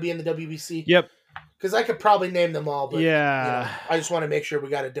going to be in the WBC? Yep. Because I could probably name them all, but yeah, I just want to make sure we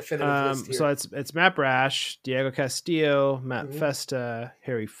got a definitive list here. So it's Matt Brash, Diego Castillo, Matt Festa,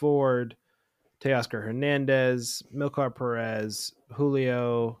 Harry Ford, Teoscar Hernandez, Milcar Perez,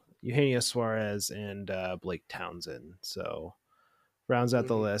 Julio, Eugenio Suarez, and Blake Townsend. So rounds out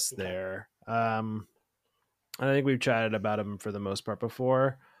the list there. I think we've chatted about him for the most part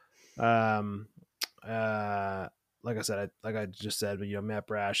before. Like I said, like I just said, but Matt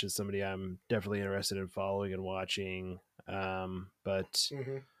Brash is somebody I'm definitely interested in following and watching. But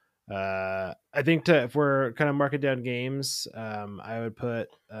I think if we're kind of marking down games, I would put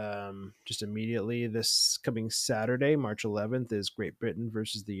just immediately this coming Saturday, March 11th, is Great Britain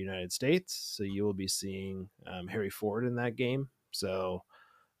versus the United States. So you will be seeing Harry Ford in that game. So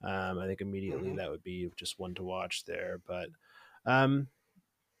I think immediately that would be just one to watch there. But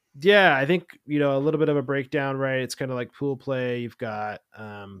yeah, I think, a little bit of a breakdown, right? It's kind of like pool play. You've got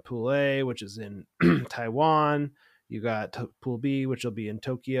Pool A, which is in Taiwan. You got Pool B, which will be in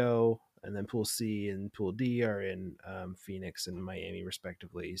Tokyo. And then Pool C and Pool D are in Phoenix and Miami,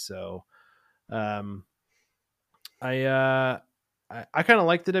 respectively. So I kind of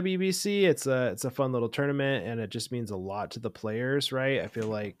like the WBC. It's a fun little tournament, and it just means a lot to the players, right? I feel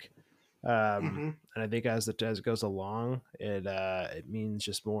like and I think as it goes along, it means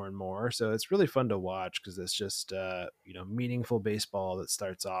just more and more. So it's really fun to watch because it's just meaningful baseball that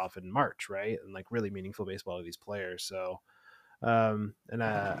starts off in March, right? And like really meaningful baseball to these players. So I'm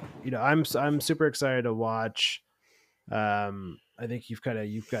super excited to watch. I think you've got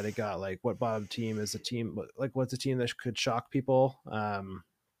to got like what bottom team is a team, like what's a team that could shock people. And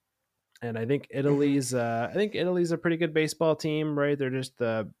I think Italy's a pretty good baseball team, right? They're just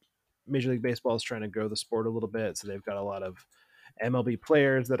Major League Baseball is trying to grow the sport a little bit, so they've got a lot of MLB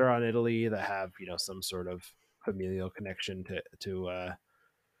players that are on Italy that have some sort of familial connection to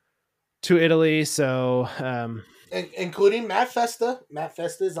Italy. So including Matt Festa. Matt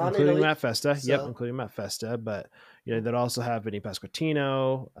Festa is on Italy. Matt Festa. So. Yep, including Matt Festa. But they'd also have Vinny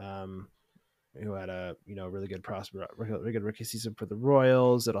Pasquantino, who had a really good rookie season for the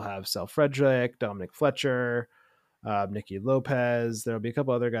Royals. It'll have Sal Frederick, Dominic Fletcher. Nicky Lopez. There'll be a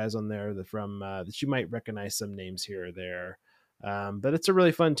couple other guys on there that you might recognize some names here or there. But it's a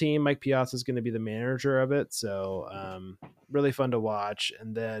really fun team. Mike Piazza is going to be the manager of it, so really fun to watch.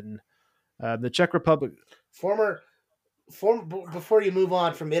 And then the Czech Republic. Former, before you move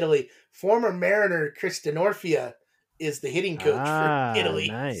on from Italy, former Mariner Chris Denorfia is the hitting coach for Italy.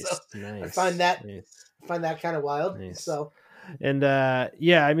 Nice, So nice. I find that kind of wild. Nice. So, and I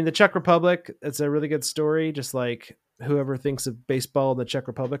mean, the Czech Republic, it's a really good story. Just like whoever thinks of baseball in the Czech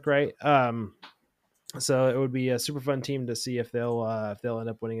Republic, right? So it would be a super fun team to see if they'll end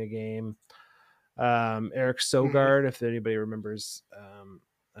up winning a game. Eric Sogard, if anybody remembers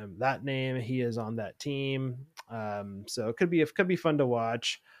that name, he is on that team. So it could be fun to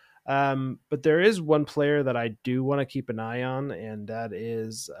watch. But there is one player that I do want to keep an eye on, and that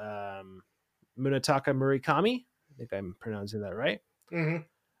is Munetaka Murakami. I think I'm pronouncing that right.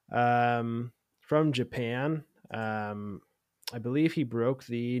 From Japan. I believe he broke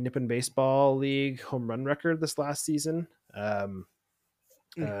the Nippon Baseball League home run record this last season.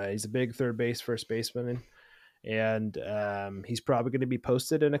 He's a big third base, first baseman, and he's probably going to be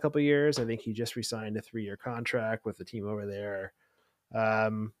posted in a couple of years. I think he just re-signed a 3-year contract with the team over there.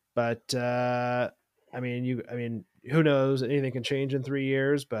 But I mean, who knows? Anything can change in 3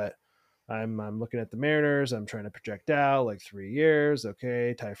 years, but I'm looking at the Mariners. I'm trying to project out like 3 years.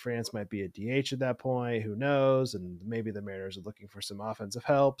 Okay, Ty France might be a DH at that point. Who knows? And maybe the Mariners are looking for some offensive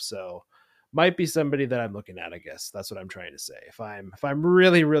help. So might be somebody that I'm looking at. I guess that's what I'm trying to say. If I'm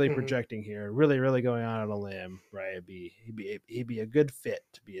really projecting here, really going on a limb, right? He'd be a good fit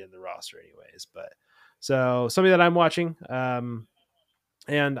to be in the roster, anyways. But so somebody that I'm watching.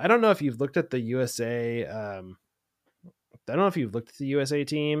 And I don't know if you've looked at the USA. I don't know if you've looked at the USA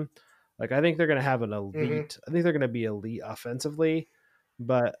team. Like, I think they're going to have an elite. I think they're going to be elite offensively,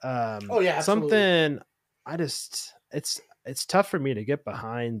 but something it's tough for me to get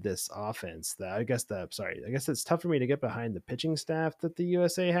behind this offense. I guess it's tough for me to get behind the pitching staff that the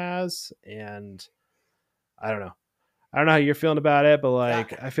USA has, and I don't know how you're feeling about it, but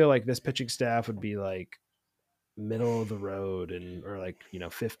like I feel like this pitching staff would be like middle of the road or like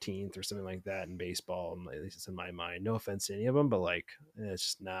 15th or something like that in baseball. At least it's in my mind. No offense to any of them, but like it's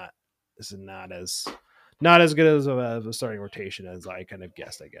just not. This is not as good as a starting rotation as I kind of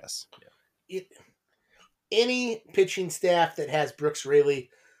guessed. I guess. Yeah. Any pitching staff that has Brooks Raley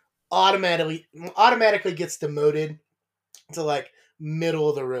automatically gets demoted to like middle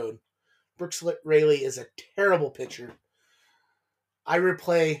of the road. Brooks Raley is a terrible pitcher. I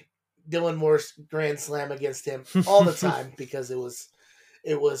replay Dylan Moore's grand slam against him all the time because it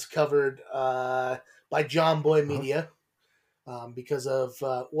was covered by John Boy Media because of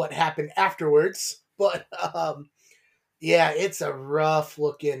what happened afterwards. But it's a rough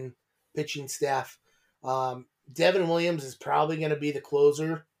looking pitching staff. Devin Williams is probably going to be the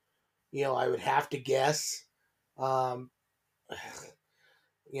closer. I would have to guess. Then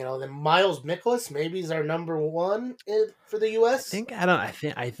Miles Mikolas maybe is our number one for the U.S. I think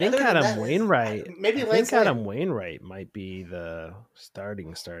Adam Wainwright. Maybe Adam Wainwright might be the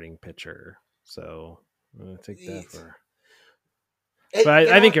starting pitcher. So I'm gonna take that for. But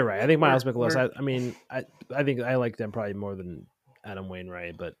I think you're right. I think Miles Mikolas. I think I like them probably more than Adam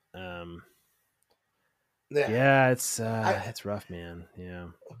Wainwright, but it's rough, man. Yeah.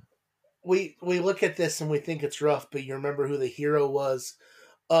 We look at this and we think it's rough, but you remember who the hero was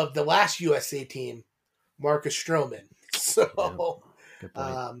of the last USA team, Marcus Stroman. So,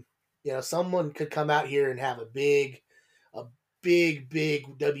 someone could come out here and have a big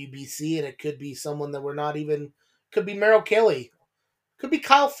WBC, and it could be someone that we're not even. Could be Merrill Kelly, could be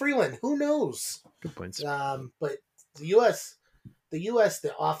Kyle Freeland. Who knows? Good points. But the U.S.,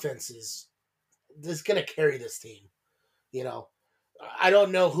 the offense is going to carry this team. I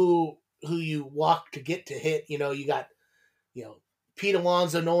don't know who you walk to get to hit. You got, Pete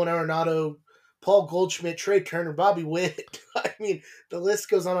Alonso, Nolan Arenado, Paul Goldschmidt, Trey Turner, Bobby Witt. I mean, the list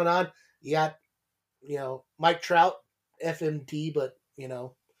goes on and on. You got, Mike Trout, FMT, but,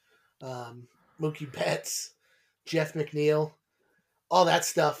 Mookie Betts, Jeff McNeil, all that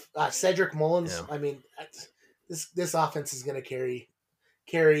stuff. Cedric Mullins. Yeah. I mean, this offense is going to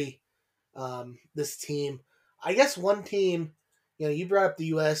carry this team. I guess one team, you brought up the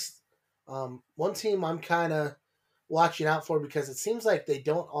U.S. One team I'm kind of watching out for because it seems like they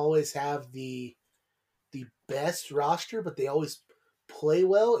don't always have the best roster, but they always play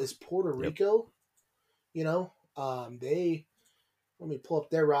well is Puerto Rico. Let me pull up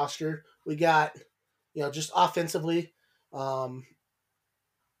their roster. We got, just offensively, Javier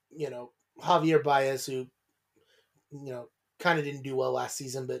Baez, who, kind of didn't do well last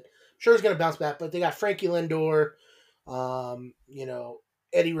season, but sure is going to bounce back. But they got Frankie Lindor, You know,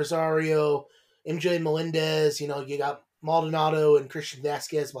 Eddie Rosario, MJ Melendez. You know, you got Maldonado and Christian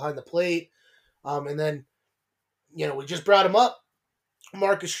Vasquez behind the plate. And then, you know, we just brought him up,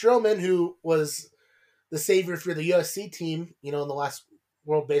 Marcus Stroman, who was the savior for the USC team, you know, in the last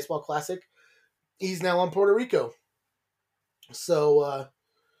World Baseball Classic. He's now on Puerto Rico. So,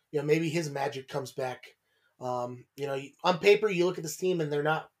 you know, maybe his magic comes back. You know, on paper, you look at this team and they're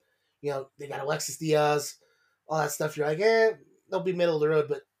not, you know, they got Alexis Diaz, all that stuff. You're like, they'll be middle of the road.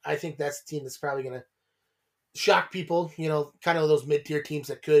 But I think that's the team that's probably going to shock people, you know, kind of those mid-tier teams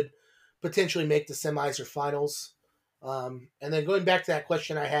that could potentially make the semis or finals. And then going back to that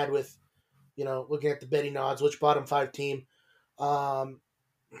question I had with, you know, looking at the betting odds, which bottom 5 team, you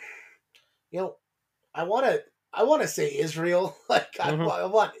know, I want to say Israel. Like I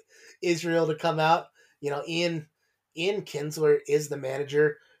want Israel to come out. You know, Ian Kinsler is the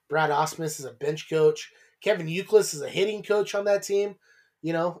manager. Brad Osmus is a bench coach. Kevin Euclid is a hitting coach on that team.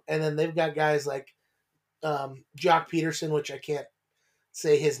 You know, and then they've got guys like Jock Peterson, which I can't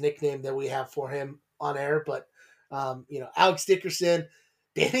say his nickname that we have for him on air, but you know, Alex Dickerson,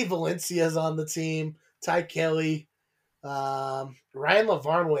 Danny Valencia's on the team, Ty Kelly, Ryan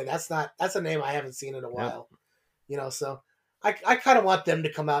LaVarnway. That's a name I haven't seen in a while. Yep. You know, so I kind of want them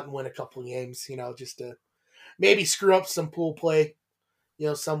to come out and win a couple games, you know, just to maybe screw up some pool play, you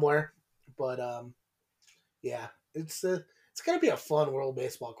know, somewhere. But yeah, it's gonna be a fun World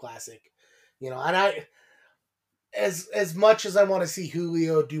Baseball Classic, you know, and I as much as I want to see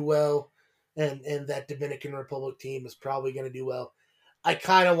Julio do well, and that Dominican Republic team is probably going to do well, I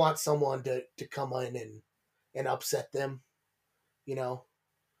kind of want someone to come in and upset them. You know,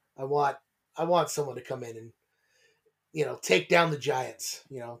 I want someone to come in and, you know, take down the Giants.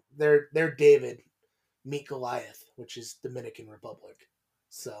 You know, they're David meet Goliath, which is Dominican Republic.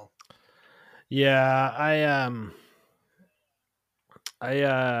 So, yeah,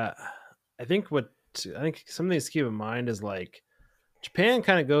 I think something to keep in mind is like Japan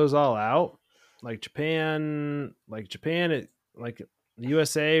kind of goes all out. Like Japan, the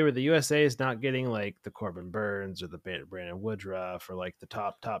USA, where the USA is not getting like the Corbin Burns or the Brandon Woodruff or like the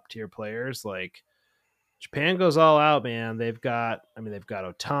top tier players. Like Japan goes all out, man. They've got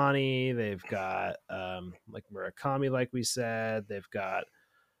Otani, they've got like Murakami, like we said, they've got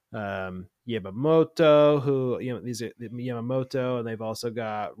Yamamoto, who, you know, these are Yamamoto, and they've also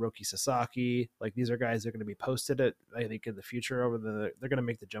got Roki Sasaki. Like these are guys that are going to be posted at, I think, in the future they're going to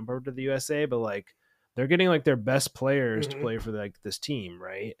make the jump over to the USA, but like they're getting like their best players to play for like this team,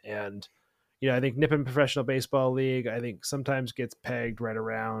 right? And you know, I think Nippon Professional Baseball League, I think sometimes gets pegged right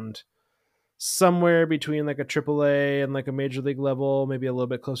around somewhere between like a AAA and like a major league level, maybe a little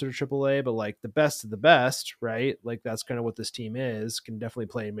bit closer to AAA, but like the best of the best, right? Like that's kind of what this team is, can definitely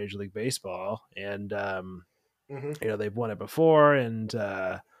play in Major League Baseball. And, you know, they've won it before. And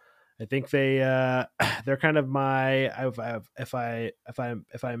I think they're kind of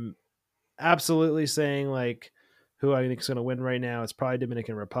if I'm absolutely saying like who I think is going to win right now, it's probably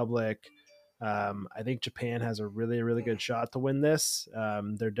Dominican Republic. I think Japan has a really, really good shot to win this.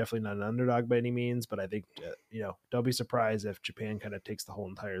 They're definitely not an underdog by any means, but I think, you know, don't be surprised if Japan kind of takes the whole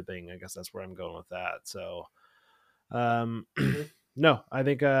entire thing. I guess that's where I'm going with that. So, no, I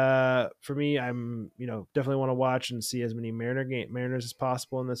think for me, I'm, you know, definitely want to watch and see as many Mariners as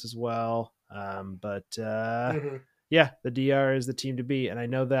possible in this as well. But yeah, the DR is the team to beat. And I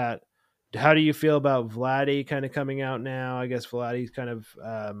know that. How do you feel about Vladdy kind of coming out now? I guess Vladdy's kind of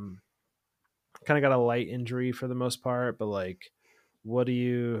got a light injury for the most part, but like, how do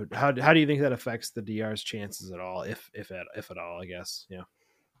you think that affects the DR's chances at all, if at all? I guess, yeah.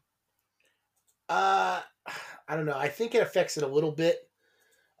 I don't know. I think it affects it a little bit.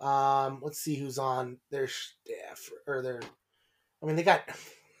 Let's see who's on their staff or their. I mean, they got.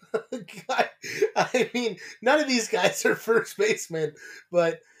 I mean, none of these guys are first basemen,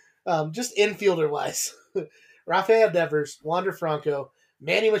 but just infielder wise, Rafael Devers, Wander Franco,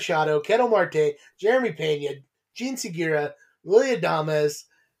 Manny Machado, Ketel Marte, Jeremy Pena, Gene Segura, Willie Adames,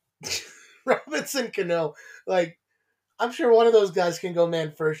 Robinson Cano. Like, I'm sure one of those guys can go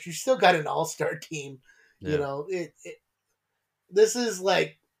man first. You still got an all-star team. Yeah. You know, this is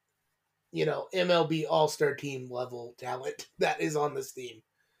like, you know, MLB all-star team level talent that is on this team.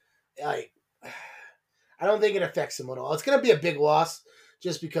 I don't think it affects him at all. It's going to be a big loss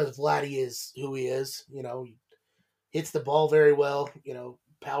just because Vladdy is who he is. You know, he hits the ball very well, you know,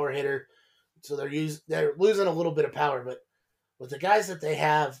 power hitter. So they're losing a little bit of power, but with the guys that they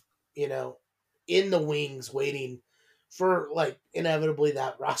have, you know, in the wings waiting for like inevitably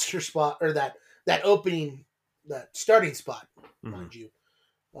that roster spot or that starting spot, mind you,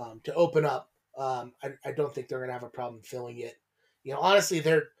 to open up. I don't think they're going to have a problem filling it. Honestly,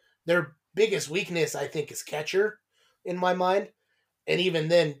 their biggest weakness, I think, is catcher in my mind. And even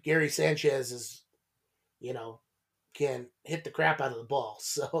then, Gary Sanchez is, can hit the crap out of the ball.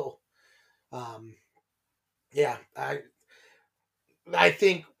 So, um, yeah, I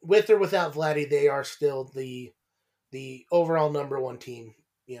think with or without Vladdy, they are still the overall number one team,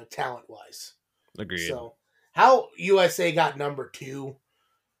 talent wise. Agreed. So, how USA got number two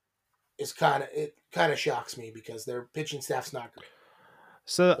is kind of shocks me because their pitching staff's not great.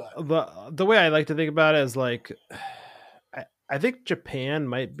 So the way I like to think about it is like, I think Japan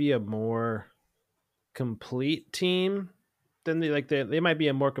might be a more complete team than they might be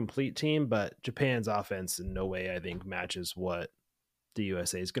a more complete team, but Japan's offense in no way I think matches what the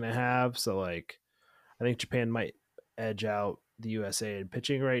USA is going to have. So like, I think Japan might edge out the USA in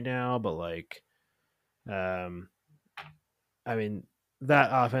pitching right now, but like, I mean, that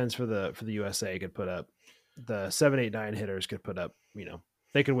offense for the USA could put up the 7, 8, 9 hitters could put up,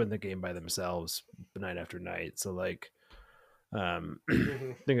 they could win the game by themselves night after night. So like, I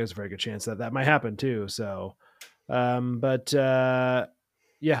think there's a very good chance that might happen too. So, but yeah,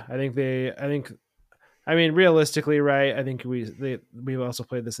 I mean, realistically, right? I think we've also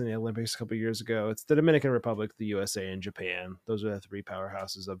played this in the Olympics a couple of years ago. It's the Dominican Republic, the USA, and Japan. Those are the three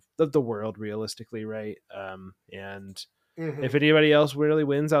powerhouses of the world, realistically, right? And if anybody else really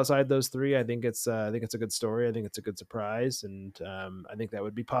wins outside those three, I think it's a good story. I think it's a good surprise, and I think that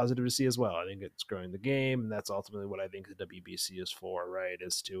would be positive to see as well. I think it's growing the game, and that's ultimately what I think the WBC is for, right?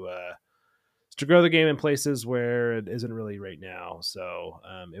 Is to grow the game in places where it isn't really right now. So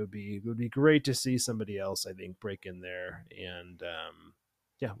it would be great to see somebody else, I think, break in there, and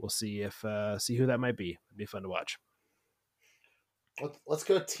yeah, we'll see see who that might be. It'd be fun to watch. Let's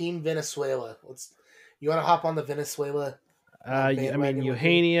go Team Venezuela. You want to hop on the Venezuela? I mean,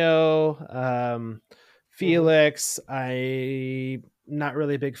 Eugenio, Felix. I'm not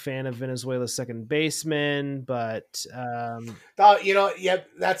really a big fan of Venezuela's second baseman, but yep,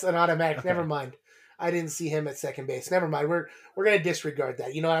 that's an automatic. Okay. Never mind. I didn't see him at second base. Never mind. We're gonna disregard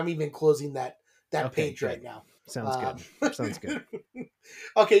that. I'm even closing that page good. Right now. Sounds good. Sounds good.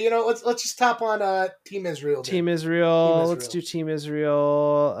 Okay, let's just top on Team Israel. Team Israel. Let's do Team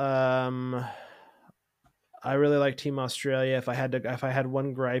Israel. I really like Team Australia. If I had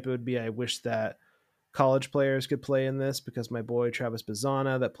one gripe, it would be I wish that college players could play in this, because my boy Travis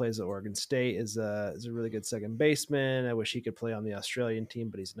Bazzana that plays at Oregon State is a really good second baseman. I wish he could play on the Australian team,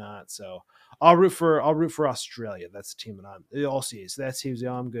 but he's not. So I'll root for Australia. That's the team that I'm all sees. That's who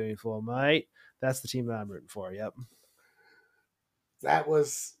I'm going for, mate. That's the team that I'm rooting for. Yep. That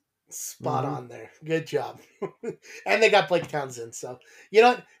was spot on there. Good job. And they got Blake Townsend. So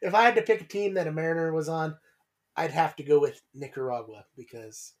if I had to pick a team that a Mariner was on, I'd have to go with Nicaragua,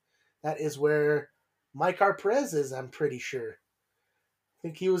 because that is where Maicar Perez is, I'm pretty sure. I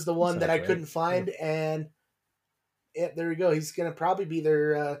think he was the one that I couldn't find, and there we go. He's going to probably be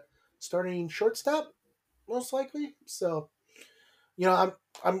their starting shortstop, most likely. So,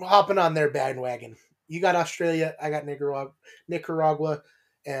 I'm hopping on their bandwagon. You got Australia, I got Nicaragua,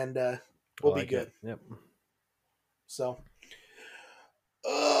 and we'll be good. Yep. So,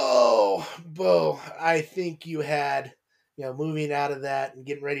 oh, Bo, I think you had, moving out of that and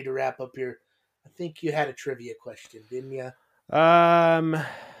getting ready to wrap up here, I think you had a trivia question, didn't you? Yeah,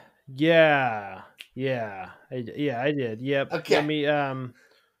 I did. Yep. Okay. Let me,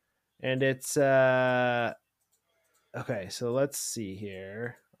 and it's, okay, so let's see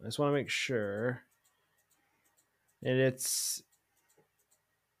here. I just want to make sure. And it's,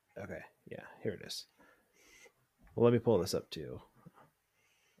 okay, yeah, here it is. Well, let me pull this up too.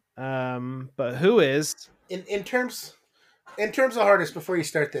 But who is in terms of hardness, before you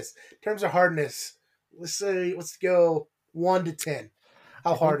start this, in terms of hardness, let's go 1 to 10.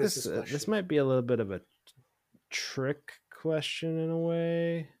 How hard is this question? This might be a little bit of a trick question in a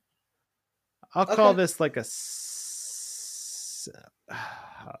way. I'll call this like a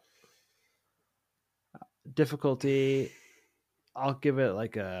difficulty. I'll give it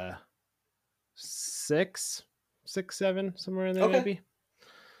like a 6, 7, somewhere in there, maybe.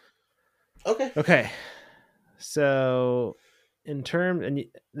 Okay. So, in terms, and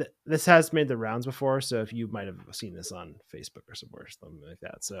this has made the rounds before, so if you might have seen this on Facebook or somewhere, something like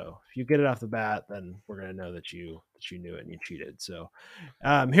that. So, if you get it off the bat, then we're gonna know that you knew it and you cheated. So,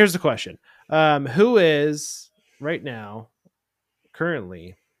 here's the question: who is right now,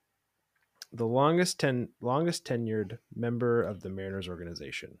 currently, the longest tenured member of the Mariners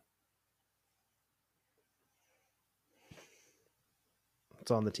organization? It's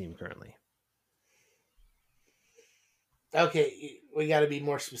on the team currently. Okay, we got to be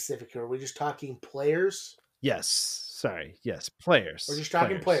more specific here. Are we just talking players? Yes. Sorry. Yes. We're Players. just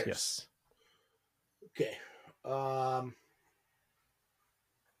talking players. Yes. Okay.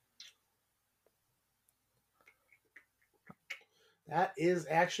 That is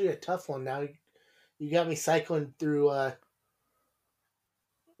actually a tough one. Now you got me cycling through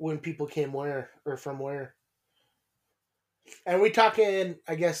when people came where or from where. And we talking,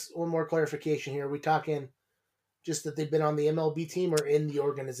 I guess, one more clarification here. Are we talking just that they've been on the MLB team or in the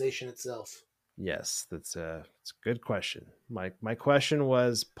organization itself? Yes, that's a good question. My question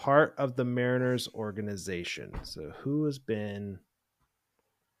was part of the Mariners organization. So who has been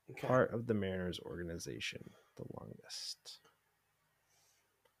Okay. part of the Mariners organization the longest?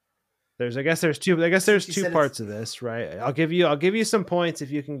 There's two parts of this, right? I'll give you some points if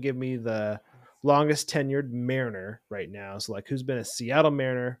you can give me the longest tenured Mariner right now. So like who's been a Seattle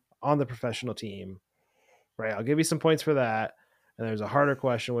Mariner on the professional team, right? I'll give you some points for that. And there's a harder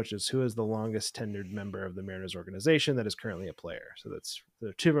question, which is who is the longest tenured member of the Mariners organization that is currently a player? So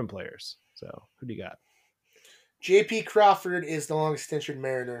they're two different players. So who do you got? J.P. Crawford is the longest tenured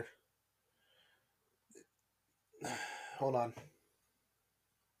Mariner. Hold on.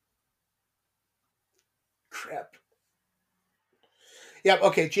 Crap. Yep,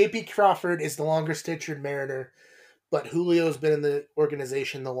 okay. J.P. Crawford is the longest tenured Mariner, but Julio's been in the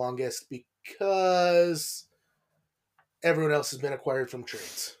organization the longest because everyone else has been acquired from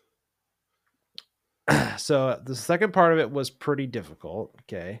trades. So the second part of it was pretty difficult.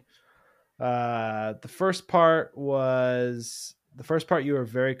 Okay. The first part you were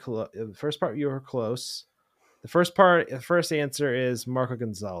very close. The first part you were close. The first answer is Marco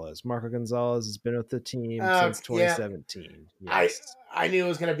Gonzalez. Marco Gonzalez has been with the team since 2017. Yeah. Yes. I knew it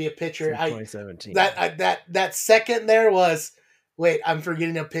was going to be a pitcher. Since 2017. That second there was, wait, I'm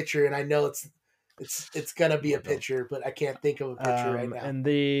forgetting a pitcher, and I know it's going to be a pitcher, but I can't think of a pitcher right now. And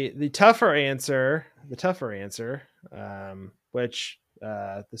the tougher answer, which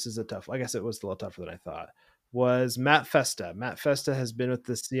this is a tough. I guess it was a little tougher than I thought. Was Matt Festa. Matt Festa has been with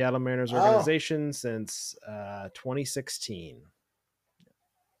the Seattle Mariners organization since 2016.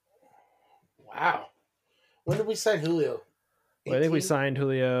 Wow. When did we sign Julio? Well, I think we signed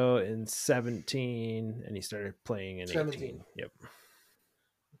Julio in 17, and he started playing in 18. Yep.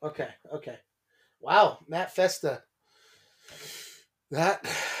 Okay. Wow, Matt Festa. That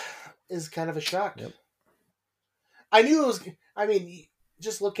is kind of a shock. Yep. I knew it was. I mean,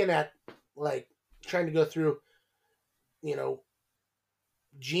 just looking at like trying to go through,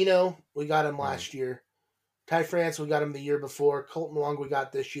 Gino, we got him last year. Ty France, we got him the year before. Colton Wong, we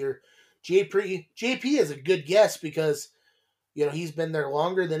got this year. JP is a good guess because, he's been there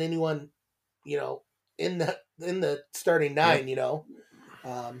longer than anyone, in the starting nine. Yep.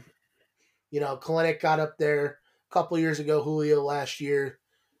 Kalenic got up there a couple years ago. Julio last year.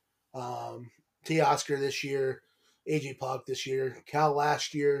 Teoscar this year. AJ Pog this year. Cal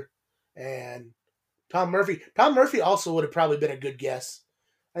last year. And Tom Murphy. Tom Murphy also would have probably been a good guess.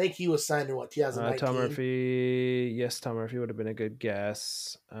 I think he was signed in 2019. Tom Murphy would have been a good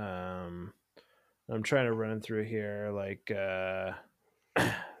guess. I'm trying to run through here. Like, there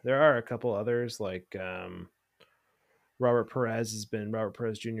are a couple others. Like, Robert Perez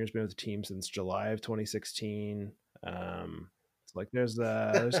Jr. has been with the team since July of 2016. Like, there's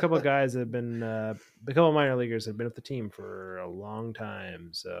a couple of guys that have been a couple of minor leaguers that have been with the team for a long time.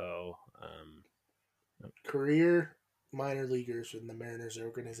 So, career minor leaguers in the Mariners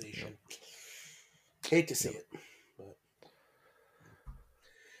organization. Yep. Hate to see it. But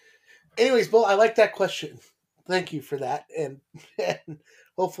anyways, Bo, I like that question. Thank you for that. And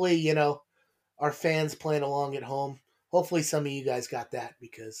hopefully, our fans playing along at home, hopefully some of you guys got that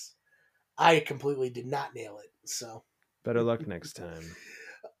because I completely did not nail it. So better luck next time.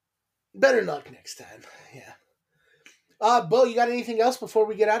 Better luck next time. Yeah. Bo, you got anything else before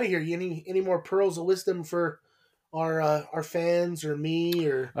we get out of here? Any more pearls of wisdom for our fans or me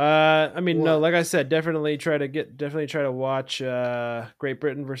or? No. Like I said, definitely try to watch Great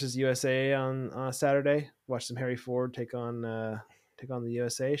Britain versus USA on Saturday. Watch some Harry Ford take on the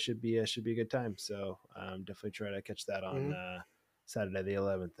USA. Should be a good time. So definitely try to catch that on Saturday the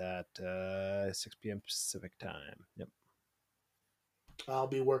 11th at 6 p.m. Pacific time. Yep. I'll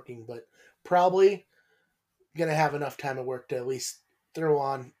be working, but probably gonna have enough time at work to at least throw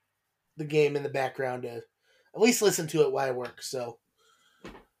on the game in the background to at least listen to it while I work. So,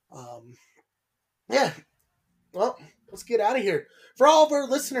 yeah. Well, let's get out of here. For all of our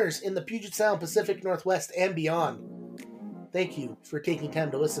listeners in the Puget Sound, Pacific Northwest, and beyond, thank you for taking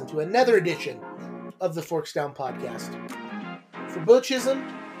time to listen to another edition of the Forks Down Podcast. For Bo Chisholm,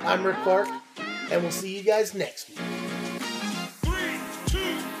 I'm Rick Clark, and we'll see you guys next week.